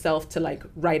trust yourself to like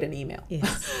write an email.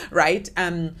 Yes. Right?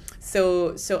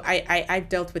 So I've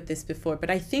dealt with this before, but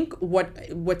I think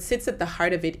what sits at the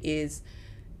heart of it is,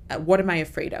 what am I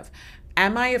afraid of?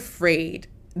 Am I afraid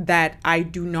that I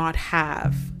do not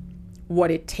have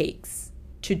what it takes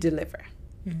to deliver?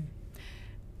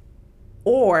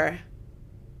 Or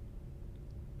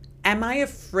am I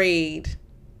afraid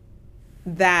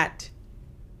that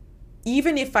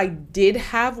even if I did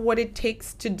have what it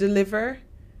takes to deliver,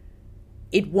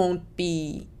 it won't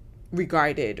be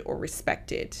regarded or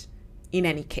respected in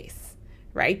any case,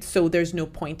 right? So there's no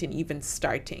point in even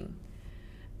starting.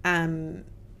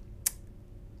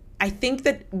 I think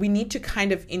that we need to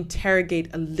kind of interrogate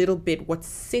a little bit what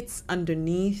sits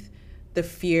underneath the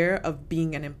fear of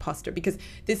being an imposter, because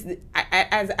this,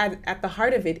 as at the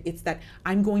heart of it, it's that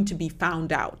I'm going to be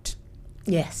found out.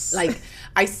 Yes. Like,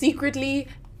 I secretly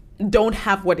don't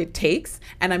have what it takes,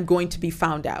 and I'm going to be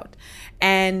found out.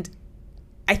 And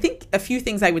I think a few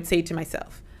things I would say to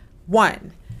myself.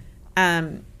 One,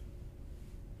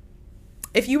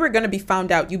 if you were going to be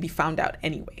found out, you'd be found out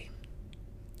anyway.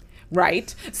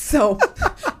 Right? So,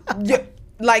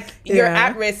 you're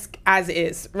at risk as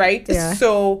is, right? Yeah.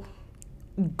 So,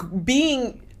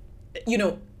 being, you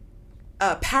know,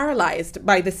 paralyzed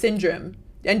by the syndrome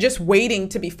and just waiting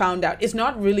to be found out is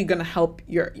not really going to help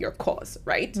your cause,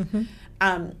 right?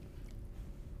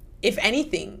 If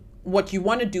anything, what you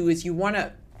want to do is you want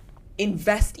to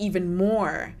invest even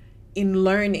more in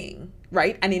learning,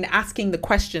 right? And in asking the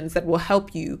questions that will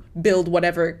help you build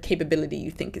whatever capability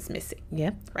you think is missing.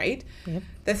 Yep. Right? Yep.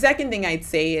 The second thing I'd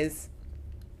say is,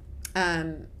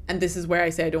 and this is where I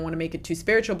say I don't want to make it too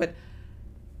spiritual, but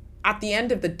at the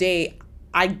end of the day,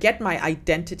 I get my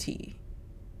identity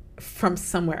from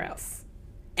somewhere else.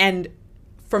 And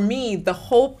for me, the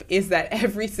hope is that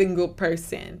every single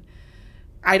person,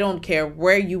 I don't care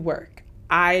where you work,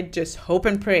 I just hope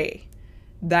and pray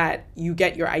that you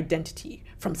get your identity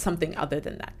from something other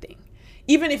than that thing.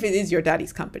 Even if it is your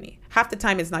daddy's company. Half the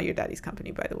time it's not your daddy's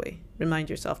company, by the way. Remind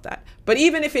yourself that. But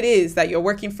even if it is that you're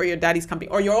working for your daddy's company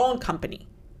or your own company,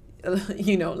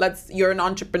 you know, you're an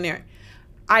entrepreneur.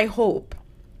 I hope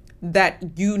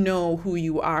that you know who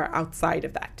you are outside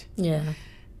of that. Yeah.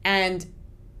 And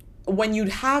when you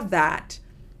have that,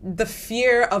 the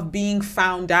fear of being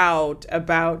found out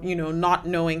about, you know, not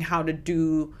knowing how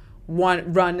to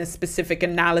run a specific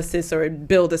analysis or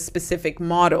build a specific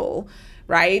model,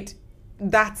 right?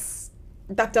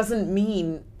 That doesn't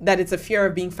mean that it's a fear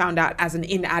of being found out as an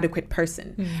inadequate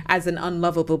person, as an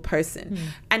unlovable person.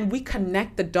 And we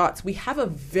connect the dots. We have a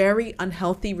very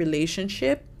unhealthy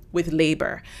relationship with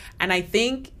labor. And I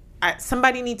think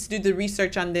somebody needs to do the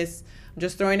research on this. I'm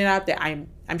just throwing it out there.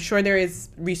 I'm sure there is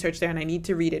research there and I need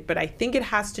to read it, but I think it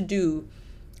has to do,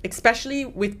 especially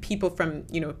with people from,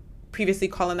 previously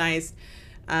colonized,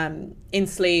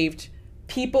 enslaved,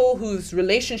 people whose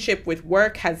relationship with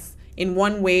work has in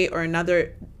one way or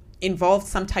another involved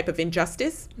some type of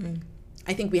injustice.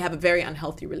 I think we have a very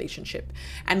unhealthy relationship.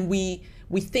 And we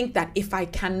think that if I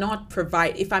cannot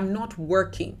provide, if I'm not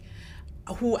working,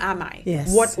 who am I?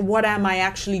 Yes. What am I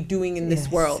actually doing in this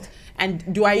world?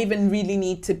 And do I even really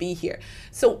need to be here?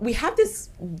 So we have this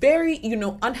very,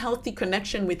 unhealthy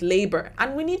connection with labor,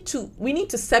 and we need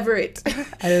to sever it.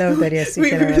 I love that you're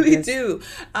speaking we about really this. do.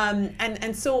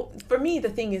 And so for me, the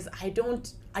thing is, I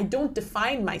don't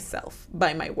define myself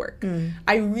by my work.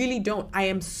 I really don't. I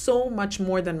am so much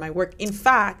more than my work. In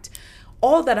fact,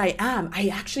 all that I am, I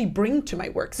actually bring to my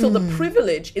work. So the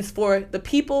privilege is for the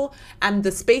people and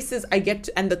the spaces I get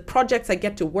to, and the projects I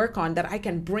get to work on, that I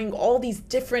can bring all these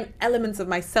different elements of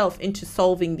myself into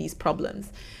solving these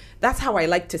problems. That's how I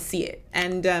like to see it.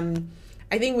 And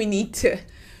I think we need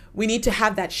to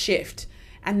have that shift.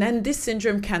 And then this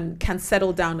syndrome can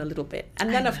settle down a little bit.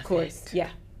 And then of course,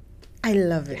 I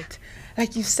love it.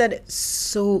 Like you said it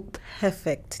so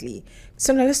perfectly.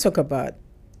 So now let's talk about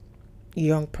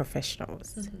young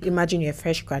professionals. Imagine you're a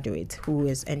fresh graduate who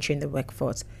is entering the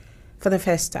workforce for the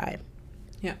first time.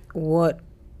 What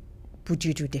would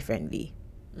you do differently?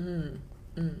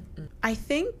 I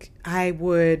think I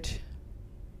would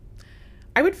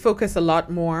focus a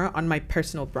lot more on my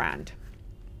personal brand.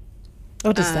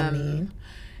 What does that mean?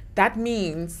 That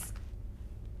means,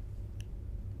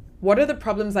 what are the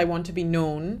problems I want to be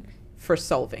known for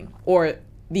solving, or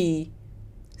the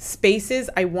spaces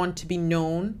I want to be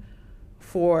known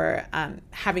for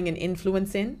having an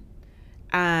influence in?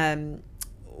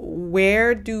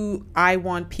 Where do I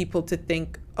want people to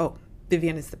think, oh,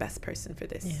 Vivian is the best person for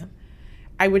this? Yeah.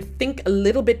 I would think a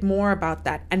little bit more about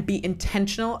that and be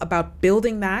intentional about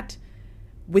building that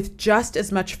with just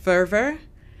as much fervor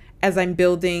as I'm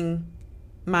building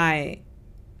my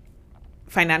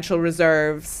financial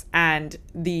reserves and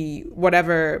the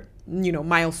whatever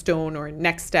milestone or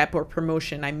next step or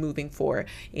promotion I'm moving for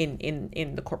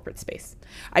in the corporate space.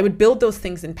 I would build those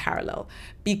things in parallel,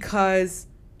 because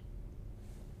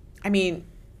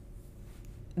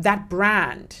that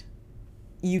brand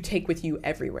you take with you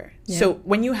everywhere. Yeah. So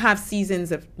when you have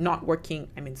seasons of not working,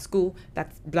 I'm in school,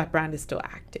 that brand is still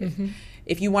active.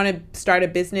 If you want to start a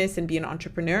business and be an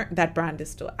entrepreneur, that brand is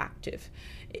still active.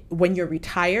 When you're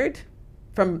retired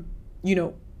from,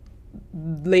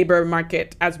 labor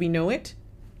market as we know it,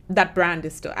 that brand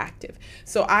is still active.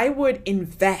 So I would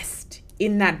invest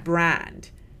in that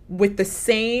brand with the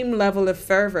same level of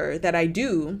fervor that I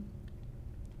do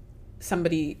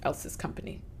somebody else's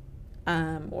company,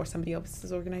 or somebody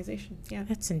else's organization. Yeah.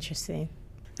 That's interesting.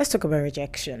 Let's talk about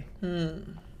rejection.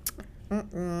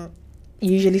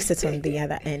 You usually sit on the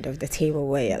other end of the table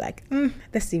where you're like,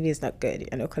 the CV is not good.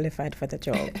 You're not qualified for the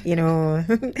job.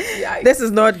 This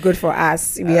is not good for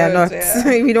us. We are not.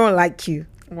 We don't like you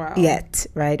yet,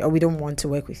 right? Or we don't want to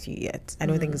work with you yet. I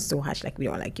don't think it's so harsh like we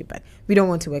don't like you, but we don't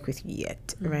want to work with you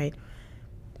yet, right?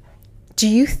 Do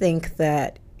you think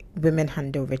that women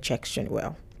handle rejection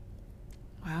well?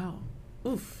 Wow.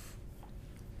 Oof.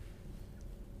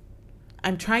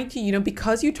 I'm trying to,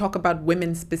 because you talk about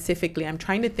women specifically, I'm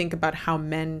trying to think about how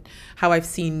I've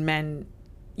seen men,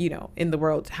 in the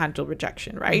world handle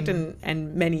rejection, right?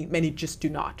 And many just do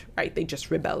not, right? They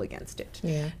just rebel against it.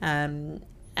 Yeah.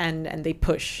 And they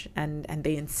push and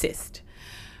they insist.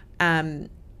 I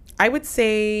would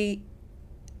say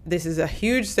this is a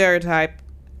huge stereotype,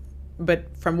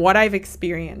 but from what I've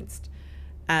experienced,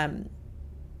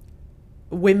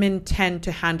 women tend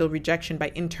to handle rejection by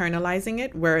internalizing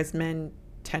it, whereas men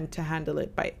tend to handle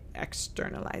it by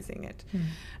externalizing it.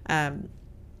 And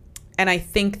I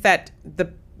think that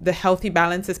the healthy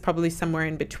balance is probably somewhere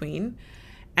in between.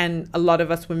 And a lot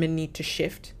of us women need to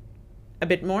shift a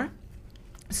bit more.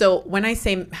 So when I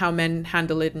say how men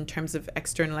handle it in terms of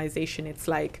externalization, it's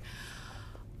like,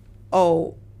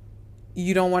 oh,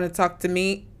 you don't want to talk to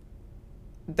me?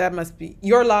 That must be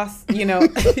your loss, You're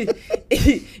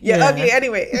ugly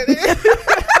anyway.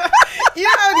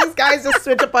 These guys just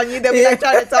switch up on you. They'll be like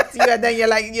trying to talk to you, and then you're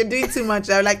like, you're doing too much.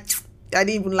 They're like, I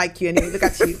didn't even like you anyway. Look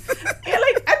at you. You're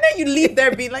like, and then you leave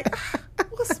there being like,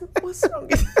 what's wrong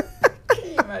with you? Can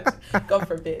you imagine? God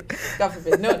forbid.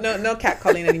 No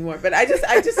catcalling anymore. But I just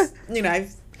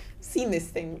I've seen this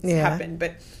thing happen.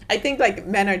 But I think like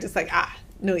men are just like,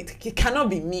 no, it cannot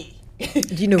be me.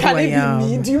 Do you know who I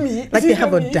am? Do me? Like they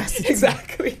have audacity.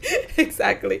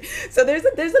 Exactly. So there's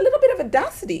a little bit of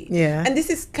audacity. Yeah. And this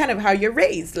is kind of how you're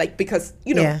raised, like, because,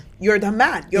 you know, you're the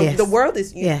man. The world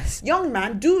is, young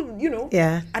man, do, you know,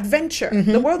 adventure.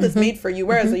 The world is made for you.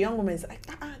 Whereas a young woman is like,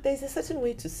 there's a certain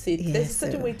way to sit. There's a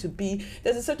certain way to be.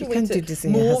 There's a certain way to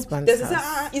move. This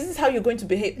is how you're going to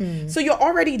behave. So you're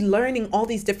already learning all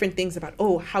these different things about,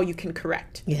 how you can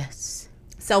correct. Yes.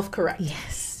 Self-correct.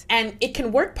 Yes. And it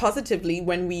can work positively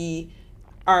when we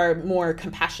are more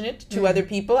compassionate to other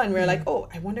people, and we're like,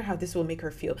 I wonder how this will make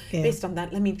her feel. Based on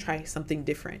that, let me try something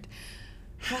different.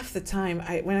 Half the time,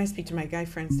 when I speak to my guy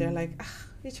friends, they're like,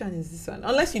 which one is this one?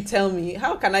 Unless you tell me,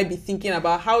 how can I be thinking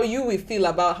about how you will feel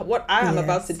about what I am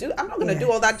about to do? I'm not going to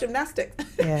do all that gymnastics.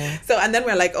 So, and then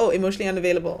we're like, emotionally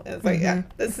unavailable. And it's like,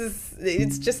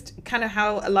 it's just kind of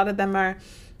how a lot of them are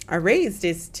raised,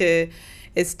 is to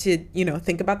you know,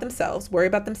 think about themselves, worry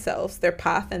about themselves, their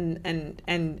path,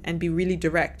 and be really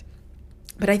direct.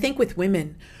 But I think with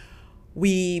women,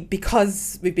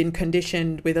 because we've been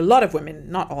conditioned with a lot of women,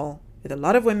 not all, with a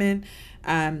lot of women,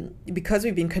 because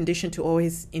we've been conditioned to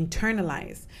always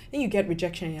internalize, then you get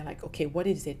rejection and you're like, okay, what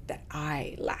is it that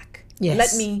I lack? Yes.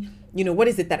 Let me, you know, what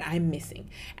is it that I'm missing?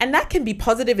 And that can be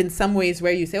positive in some ways,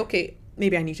 where you say, okay,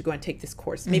 maybe I need to go and take this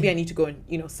course. Maybe I need to go and,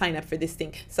 you know, sign up for this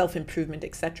thing, self-improvement,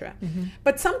 etc.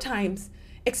 But sometimes,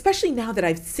 especially now that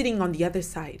I'm sitting on the other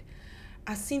side,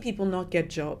 I've seen people not get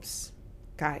jobs,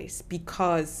 guys,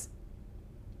 because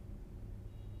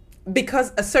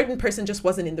a certain person just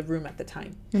wasn't in the room at the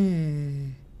time.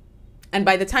 And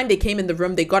by the time they came in the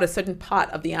room, they got a certain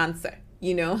part of the answer,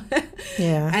 you know?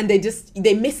 And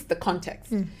they missed the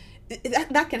context.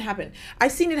 That can happen.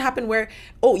 I've seen it happen where,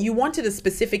 you wanted a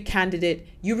specific candidate,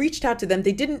 you reached out to them,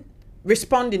 they didn't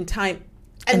respond in time,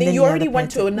 and then you already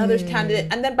went to another candidate,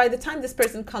 and then by the time this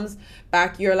person comes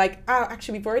back, you're like,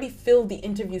 actually, we've already filled the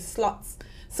interview slots,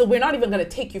 so we're not even going to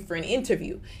take you for an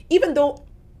interview, even though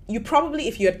you probably,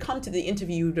 if you had come to the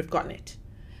interview, you would have gotten it.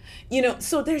 You know,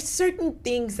 so there's certain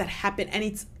things that happen, and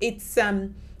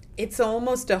it's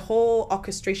almost a whole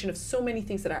orchestration of so many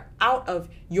things that are out of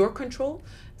your control,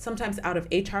 sometimes out of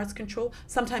HR's control,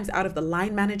 sometimes out of the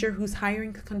line manager who's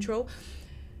hiring control.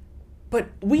 But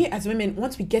we as women,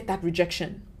 once we get that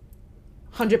rejection,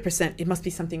 100%, it must be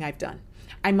something I've done.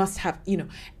 I must have, you know,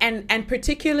 and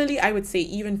particularly I would say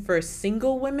even for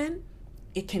single women,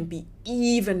 it can be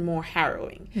even more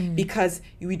harrowing because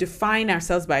we define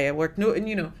ourselves by our work. No, and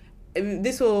you know,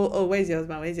 this will, where's your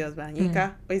husband? Where's your husband?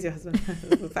 Yinka, where's your husband?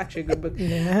 It's actually a good book.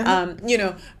 You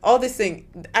know, all this thing,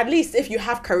 at least if you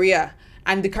have career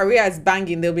and the career is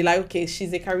banging, they'll be like, okay,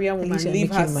 she's a career woman,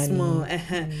 leave her small.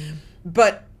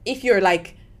 But if you're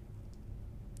like,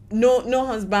 no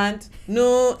husband,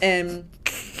 no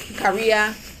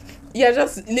career, you're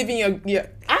just living your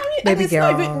baby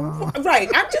girl. Right.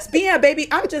 I'm just being a baby.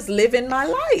 I'm just living my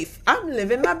life. I'm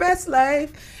living my best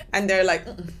life. And they're like,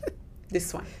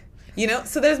 this one. You know,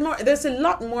 so there's a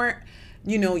lot more,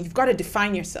 you know, you've got to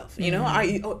define yourself. You know, are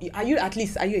you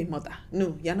a mother?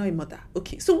 No, you're not a mother.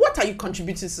 Okay. So what are you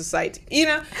contributing to society? You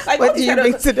know, like what do you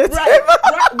bring to the table?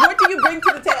 What do you bring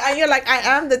to the table? And you're like, I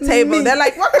am the table. Me. They're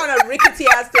like, what kind of rickety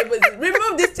ass table is this?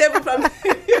 Remove this table from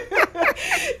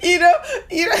you know,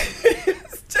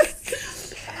 it's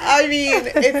just, I mean,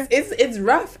 it's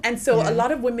rough. And so a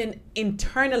lot of women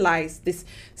internalize this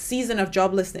season of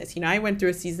joblessness. You know, I went through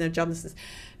a season of joblessness,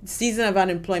 season of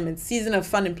unemployment, season of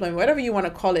fun employment, whatever you want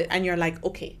to call it. And you're like,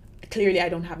 okay, clearly I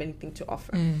don't have anything to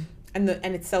offer. And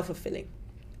it's self-fulfilling.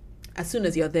 As soon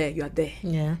as you're there, you're there.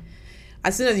 Yeah.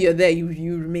 As soon as you're there, you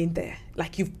remain there.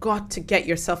 Like, you've got to get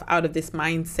yourself out of this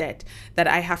mindset that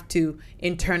I have to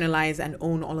internalize and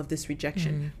own all of this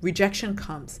rejection. Rejection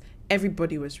comes.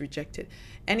 Everybody was rejected.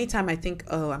 Anytime I think,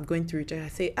 I'm going through rejection, I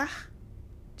say,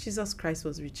 Jesus Christ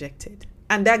was rejected.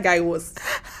 And that guy was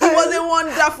a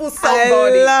wonderful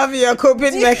somebody. I love your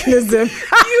coping mechanism.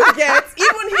 You get,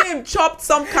 even him chopped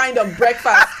some kind of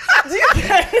breakfast. Do you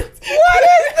get? What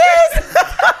is this?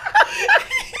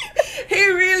 He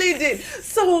really did.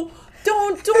 So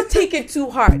don't take it too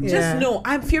hard. Just know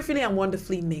I'm fearfully and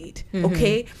wonderfully made.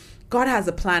 Okay? God has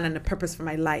a plan and a purpose for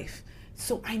my life.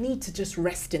 So I need to just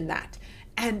rest in that.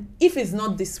 And if it's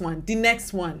not this one, the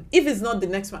next one. If it's not the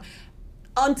next one,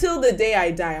 until the day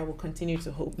I die, I will continue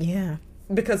to hope. Yeah.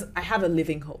 Because I have a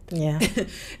living hope. Yeah.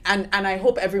 and I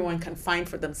hope everyone can find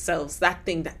for themselves that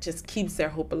thing that just keeps their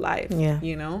hope alive. Yeah.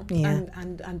 You know? Yeah.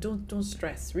 And don't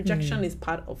stress. Rejection is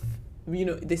part of, you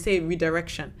know, they say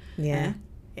redirection. Yeah.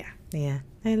 Yeah.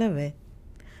 I love it.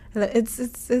 It's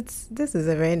this is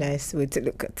a very nice way to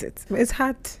look at it. It's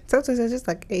hard. Sometimes I'm just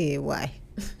like, hey, why?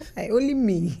 Only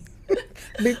me.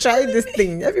 they try this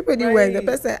thing. Everybody went. The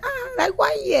person, like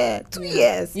 1 year, 2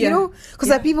 years, you know, because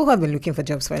there are people who have been looking for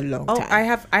jobs for a long time.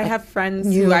 I have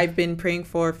friends who I've been praying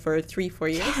for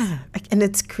 3-4 years. Yeah, and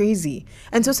it's crazy.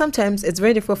 And so sometimes it's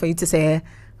very difficult for you to say,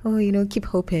 oh, you know, keep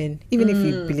hoping, even if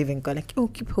you believe in God. Like, oh,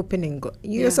 keep hoping in God.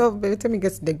 You yourself, by the time it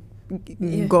gets to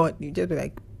God, you just be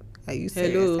like, are you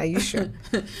serious? Hello. Are you sure?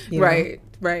 Right.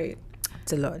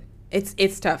 It's a lot.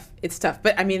 It's tough.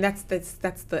 But I mean, that's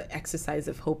the exercise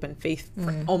of hope and faith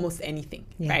for almost anything,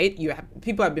 right?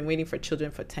 People have been waiting for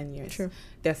children for 10 years. True.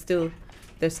 They're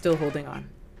still holding on.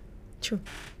 True.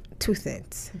 2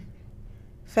 things.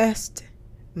 First,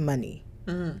 money.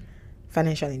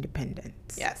 Financial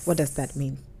independence. Yes. What does that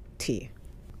mean to you?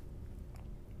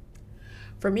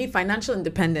 For me, financial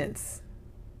independence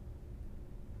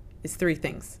is 3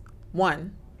 things.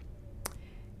 1,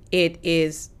 it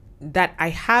is that I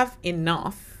have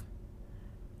enough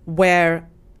where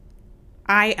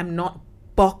I am not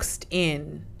boxed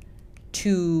in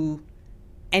to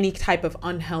any type of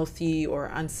unhealthy or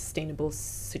unsustainable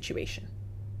situation.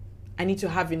 I need to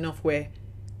have enough where,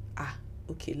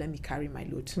 okay, let me carry my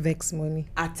load. Vex money.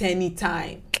 At any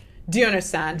time. Do you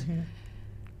understand?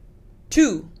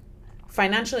 2,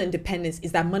 financial independence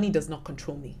is that money does not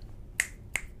control me.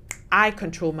 I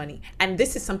control money. And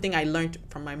this is something I learned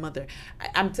from my mother.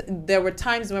 There were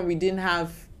times when we didn't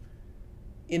have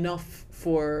enough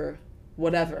for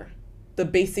whatever, the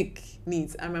basic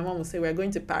needs. And my mom would say, we're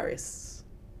going to Paris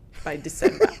by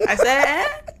December. I said,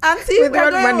 Auntie, we're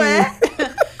going where?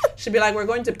 She'd be like, we're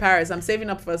going to Paris. I'm saving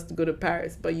up for us to go to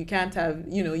Paris. But you can't have,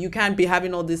 you can't be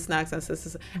having all these snacks and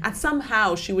stuff. And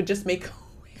somehow she would just make a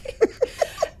way.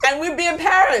 And we'd be in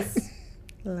Paris.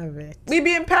 Love it. We'd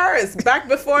be in Paris back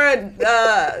before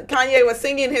Kanye was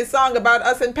singing his song about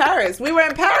us in Paris. We were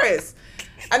in Paris.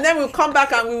 And then we'll come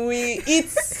back and we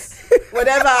eat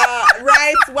whatever,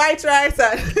 white rice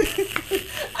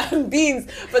and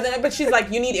beans. But she's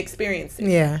like, you need experience.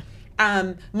 Yeah.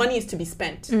 Money is to be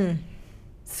spent.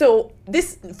 So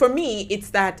this, for me, it's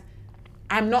that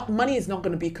money is not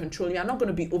going to be controlling. I'm not going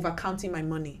to be over counting my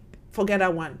money. Forget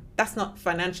that one. That's not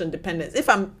financial independence. If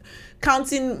I'm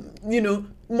counting,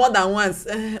 more than once,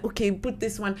 okay, put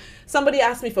this one. Somebody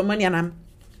asked me for money and I'm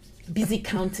busy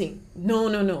counting.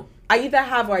 No. I either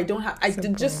have or I don't have.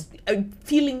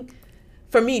 Feeling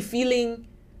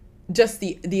just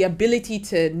the ability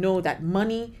to know that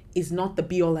money is not the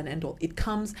be all and end all. It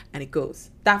comes and it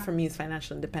goes. That for me is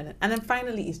financial independence. And then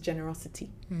finally is generosity.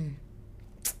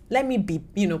 Let me be,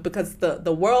 because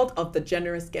the world of the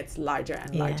generous gets larger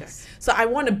and larger. Yes. So I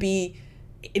want to be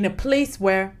in a place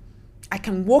where I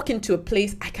can walk into a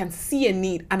place, I can see a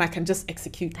need, and I can just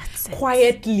execute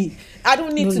quietly. I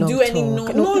don't need to do any no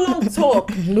long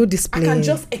talk. No display. I can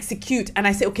just execute, and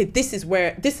I say, okay, this is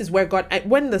where God.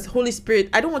 When the Holy Spirit,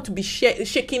 I don't want to be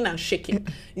shaking and shaking.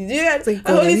 Yeah, the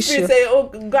Holy Spirit say, oh,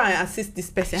 go and assist this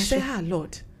person. I say,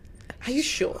 Lord, are you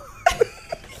sure?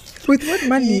 With what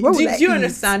money? What do you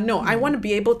understand? No, I want to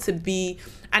be able to be,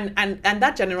 and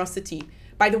that generosity.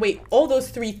 By the way, all those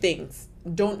 3 things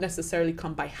don't necessarily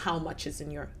come by how much is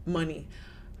in your money.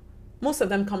 Most of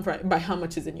them come by how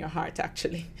much is in your heart,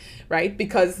 actually, right?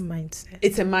 Because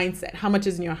it's a mindset. How much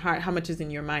is in your heart? How much is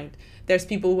in your mind? There's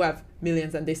people who have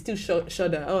millions and they still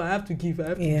shudder. Oh, I have to give.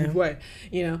 Give. Why?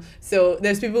 So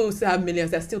there's people who still have millions.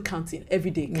 They're still counting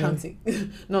every day, counting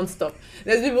non-stop.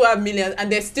 There's people who have millions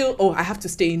and they're still, I have to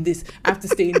stay in this. I have to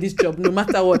stay in this job no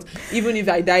matter what. Even if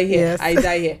I die here, I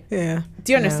die here. Yeah.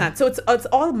 Do you understand? So it's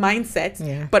all mindset.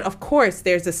 Yeah. But of course,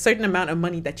 there's a certain amount of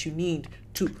money that you need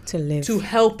to live, to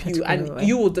help you, and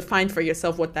you will define for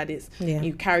yourself what that is. Yeah.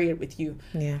 You carry it with you.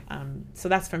 Yeah. So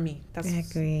that's for me. I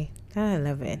agree. I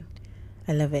love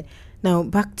it. Now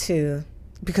back to,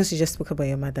 because you just spoke about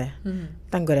your mother.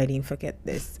 Thank God I didn't forget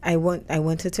this. I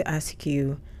wanted to ask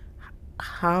you,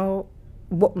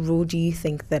 what role do you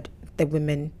think that the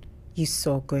women you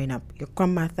saw growing up, your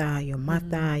grandmother, your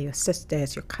mother, your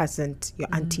sisters, your cousins, your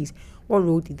aunties, what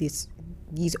role did these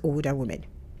older women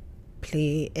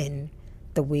play in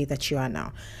the way that you are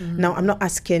now? Now, I'm not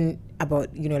asking about,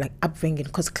 like upbringing,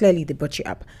 because clearly they brought you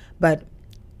up, but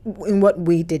in what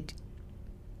way did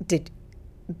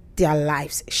their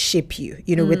lives shape you,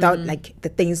 without like the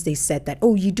things they said that,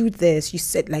 oh, you do this, you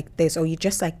said like this, or you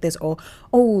just like this, or,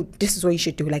 oh, this is what you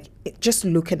should do. Like, just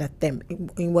looking at them,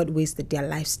 in what ways did their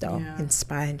lifestyle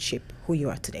inspire and shape who you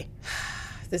are today?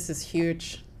 This is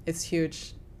huge. It's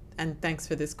huge. And thanks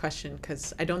for this question,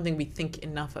 because I don't think we think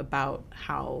enough about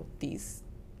how these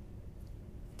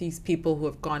people who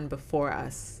have gone before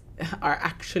us are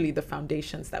actually the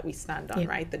foundations that we stand on,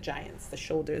 right? The giants, the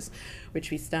shoulders which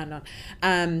we stand on.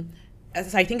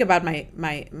 as I think about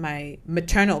my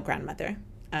maternal grandmother,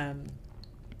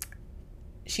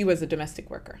 she was a domestic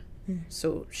worker.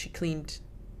 So she cleaned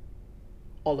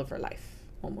all of her life,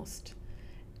 almost.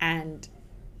 And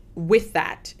with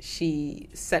that, she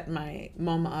set my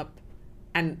mom up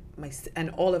and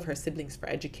all of her siblings for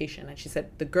education. And she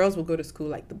said the girls will go to school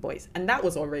like the boys. And that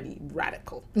was already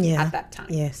radical at that time.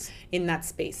 Yes. In that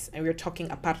space. And we were talking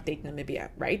apartheid Namibia,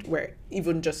 right? Where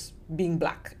even just being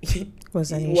black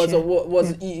was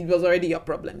already a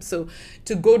problem. So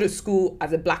to go to school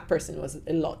as a black person was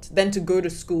a lot. Then to go to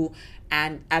school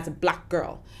and as a black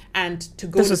girl, and to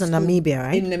go this was in Namibia,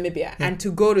 right? In Namibia, and to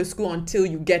go to school until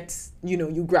you get,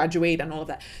 you graduate and all of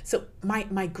that. So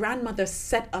my grandmother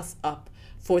set us up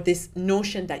for this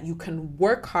notion that you can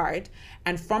work hard,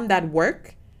 and from that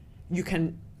work, you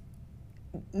can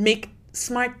make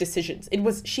smart decisions.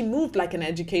 She moved like an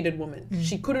educated woman.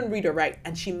 She couldn't read or write,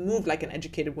 and she moved like an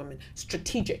educated woman,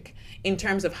 strategic in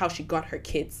terms of how she got her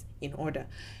kids in order.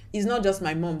 It's not just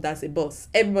my mom that's a boss.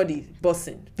 Everybody's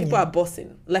bossing. People are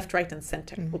bossing left, right, and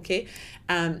center. Okay,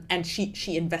 and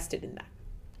she invested in that.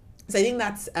 So I think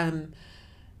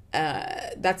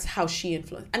that's how she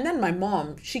influenced. And then my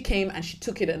mom, she came and she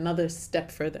took it another step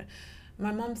further.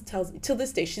 My mom tells me till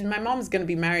this day, my mom's going to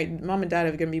be married. Mom and dad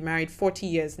are going to be married 40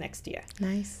 years next year.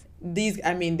 Nice. They've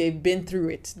been through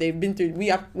it. We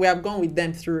have gone with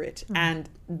them through it. And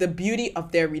the beauty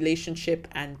of their relationship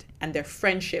and their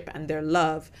friendship and their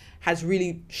love has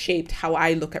really shaped how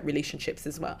I look at relationships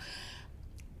as well.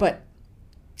 But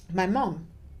my mom,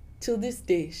 till this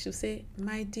day, she'll say,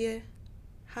 my dear,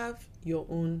 have your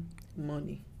own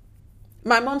money.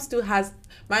 My mom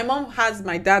has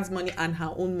my dad's money and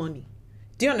her own money.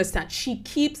 Do you understand? She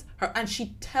keeps her, and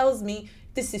she tells me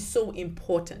this is so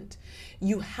important.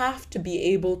 You have to be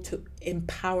able to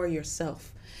empower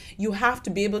yourself. You have to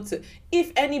be able to,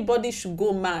 if anybody should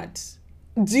go mad,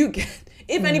 if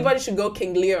anybody should go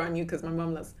King Lear on you, because my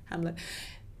mom loves Hamlet,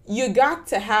 you got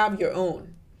to have your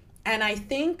own. And I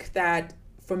think that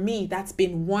for me, that's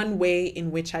been one way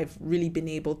in which I've really been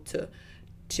able to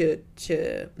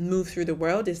move through the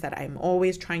world, is that I'm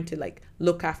always trying to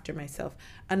look after myself.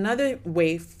 Another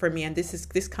way for me, and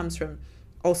this comes from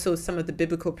also some of the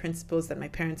biblical principles that my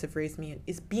parents have raised me in,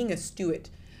 is being a steward,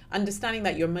 understanding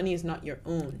that your money is not your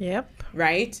own. Yep.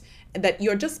 Right? And that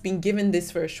you're just being given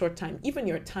this for a short time. Even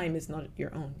your time is not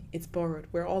your own. It's borrowed.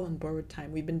 We're all on borrowed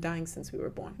time. We've been dying since we were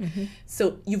born.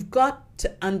 So you've got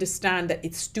to understand that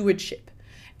it's stewardship.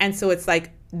 And so it's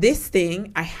like, this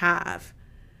thing I have,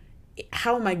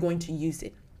 how am I going to use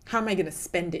it? How am I going to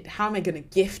spend it? How am I going to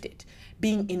gift it?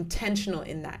 Being intentional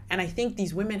in that. And I think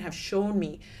these women have shown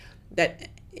me that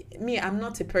I'm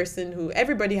not a person who,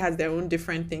 everybody has their own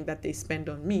different thing that they spend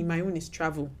on. Me, my own is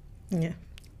travel. Yeah.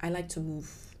 I like to move.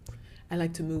 I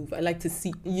like to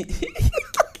see.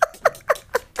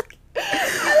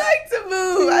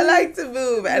 I like to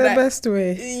move. And the best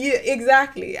way. Yeah,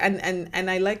 exactly. And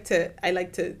I like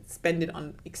to spend it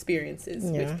on experiences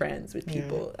with friends, with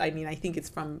people. I mean, I think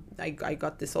it's I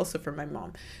got this also from my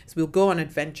mom. So we'll go on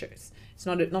adventures. It's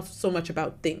not so much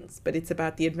about things, but it's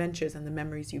about the adventures and the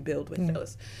memories you build with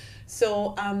those.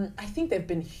 So I think they've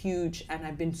been huge, and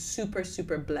I've been super,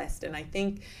 super blessed. And I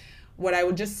think what I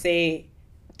would just say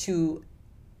to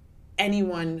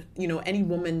anyone, any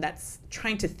woman that's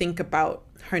trying to think about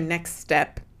her next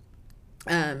step,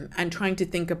 and trying to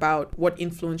think about what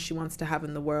influence she wants to have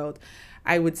in the world,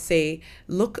 I would say,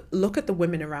 look at the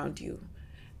women around you,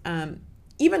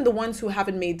 even the ones who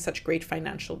haven't made such great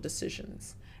financial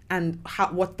decisions, and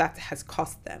what that has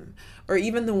cost them, or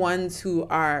even the ones who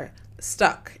are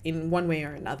stuck in one way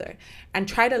or another, and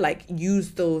try to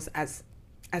use those as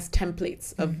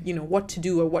templates of what to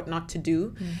do or what not to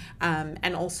do,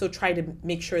 and also try to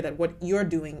make sure that what you're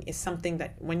doing is something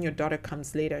that when your daughter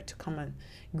comes later to come and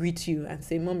greet you and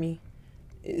say, "Mommy,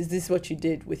 is this what you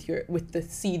did with the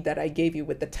seed that I gave you,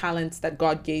 with the talents that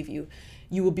God gave you?"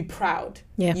 You will be proud.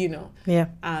 Yeah. Yeah.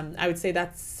 I would say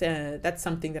that's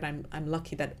something that I'm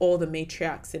lucky that all the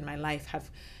matriarchs in my life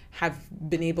have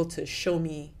been able to show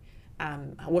me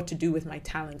what to do with my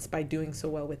talents by doing so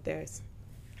well with theirs.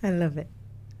 I love it.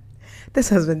 This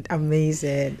has been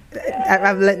amazing.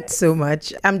 I've learned so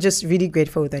much. I'm just really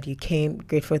grateful that you came,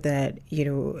 grateful that,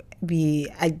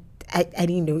 I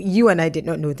didn't know, you and I did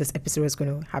not know this episode was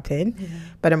going to happen,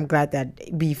 but I'm glad that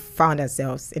we found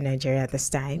ourselves in Nigeria at this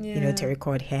time, to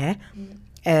record here.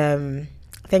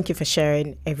 Thank you for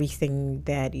sharing everything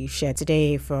that you shared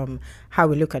today, from how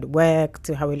we look at work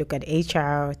to how we look at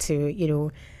HR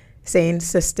to, saying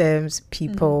systems,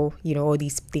 people, all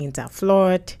these things are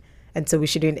flawed. And so we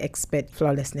shouldn't expect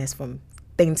flawlessness from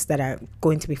things that are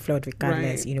going to be flawed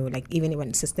regardless. Right. You know, like even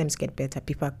when systems get better,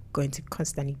 people are going to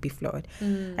constantly be flawed.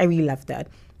 I really love that.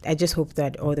 I just hope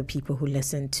that all the people who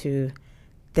listen to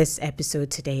this episode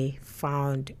today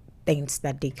found things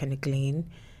that they can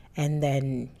glean and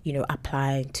then, you know,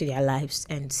 apply to their lives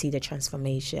and see the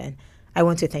transformation. I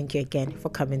want to thank you again for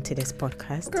coming to this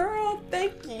podcast. Girl,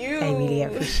 thank you. I really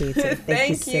appreciate it. Thank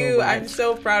you so you. much. I'm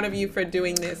so proud of you for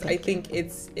doing this. I think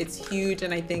it's huge,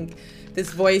 and I think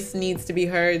this voice needs to be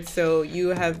heard. So you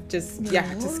have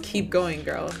just keep going,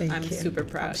 girl. I'm super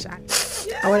proud. I'm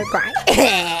shy. I want to cry.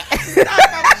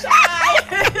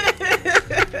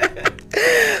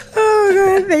 Oh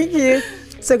God, thank you.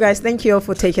 So guys, thank you all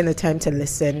for taking the time to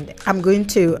listen. I'm going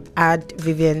to add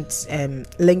Vivian's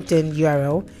LinkedIn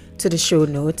URL to the show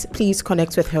notes. Please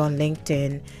connect with her on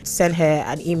LinkedIn. Send her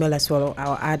an email as well.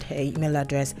 I'll add her email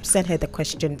address. Send her the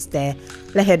questions there.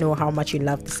 Let her know how much you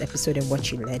love this episode and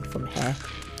what you learned from her.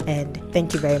 And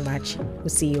thank you very much. We'll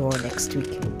see you all next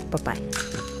week.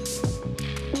 Bye-bye.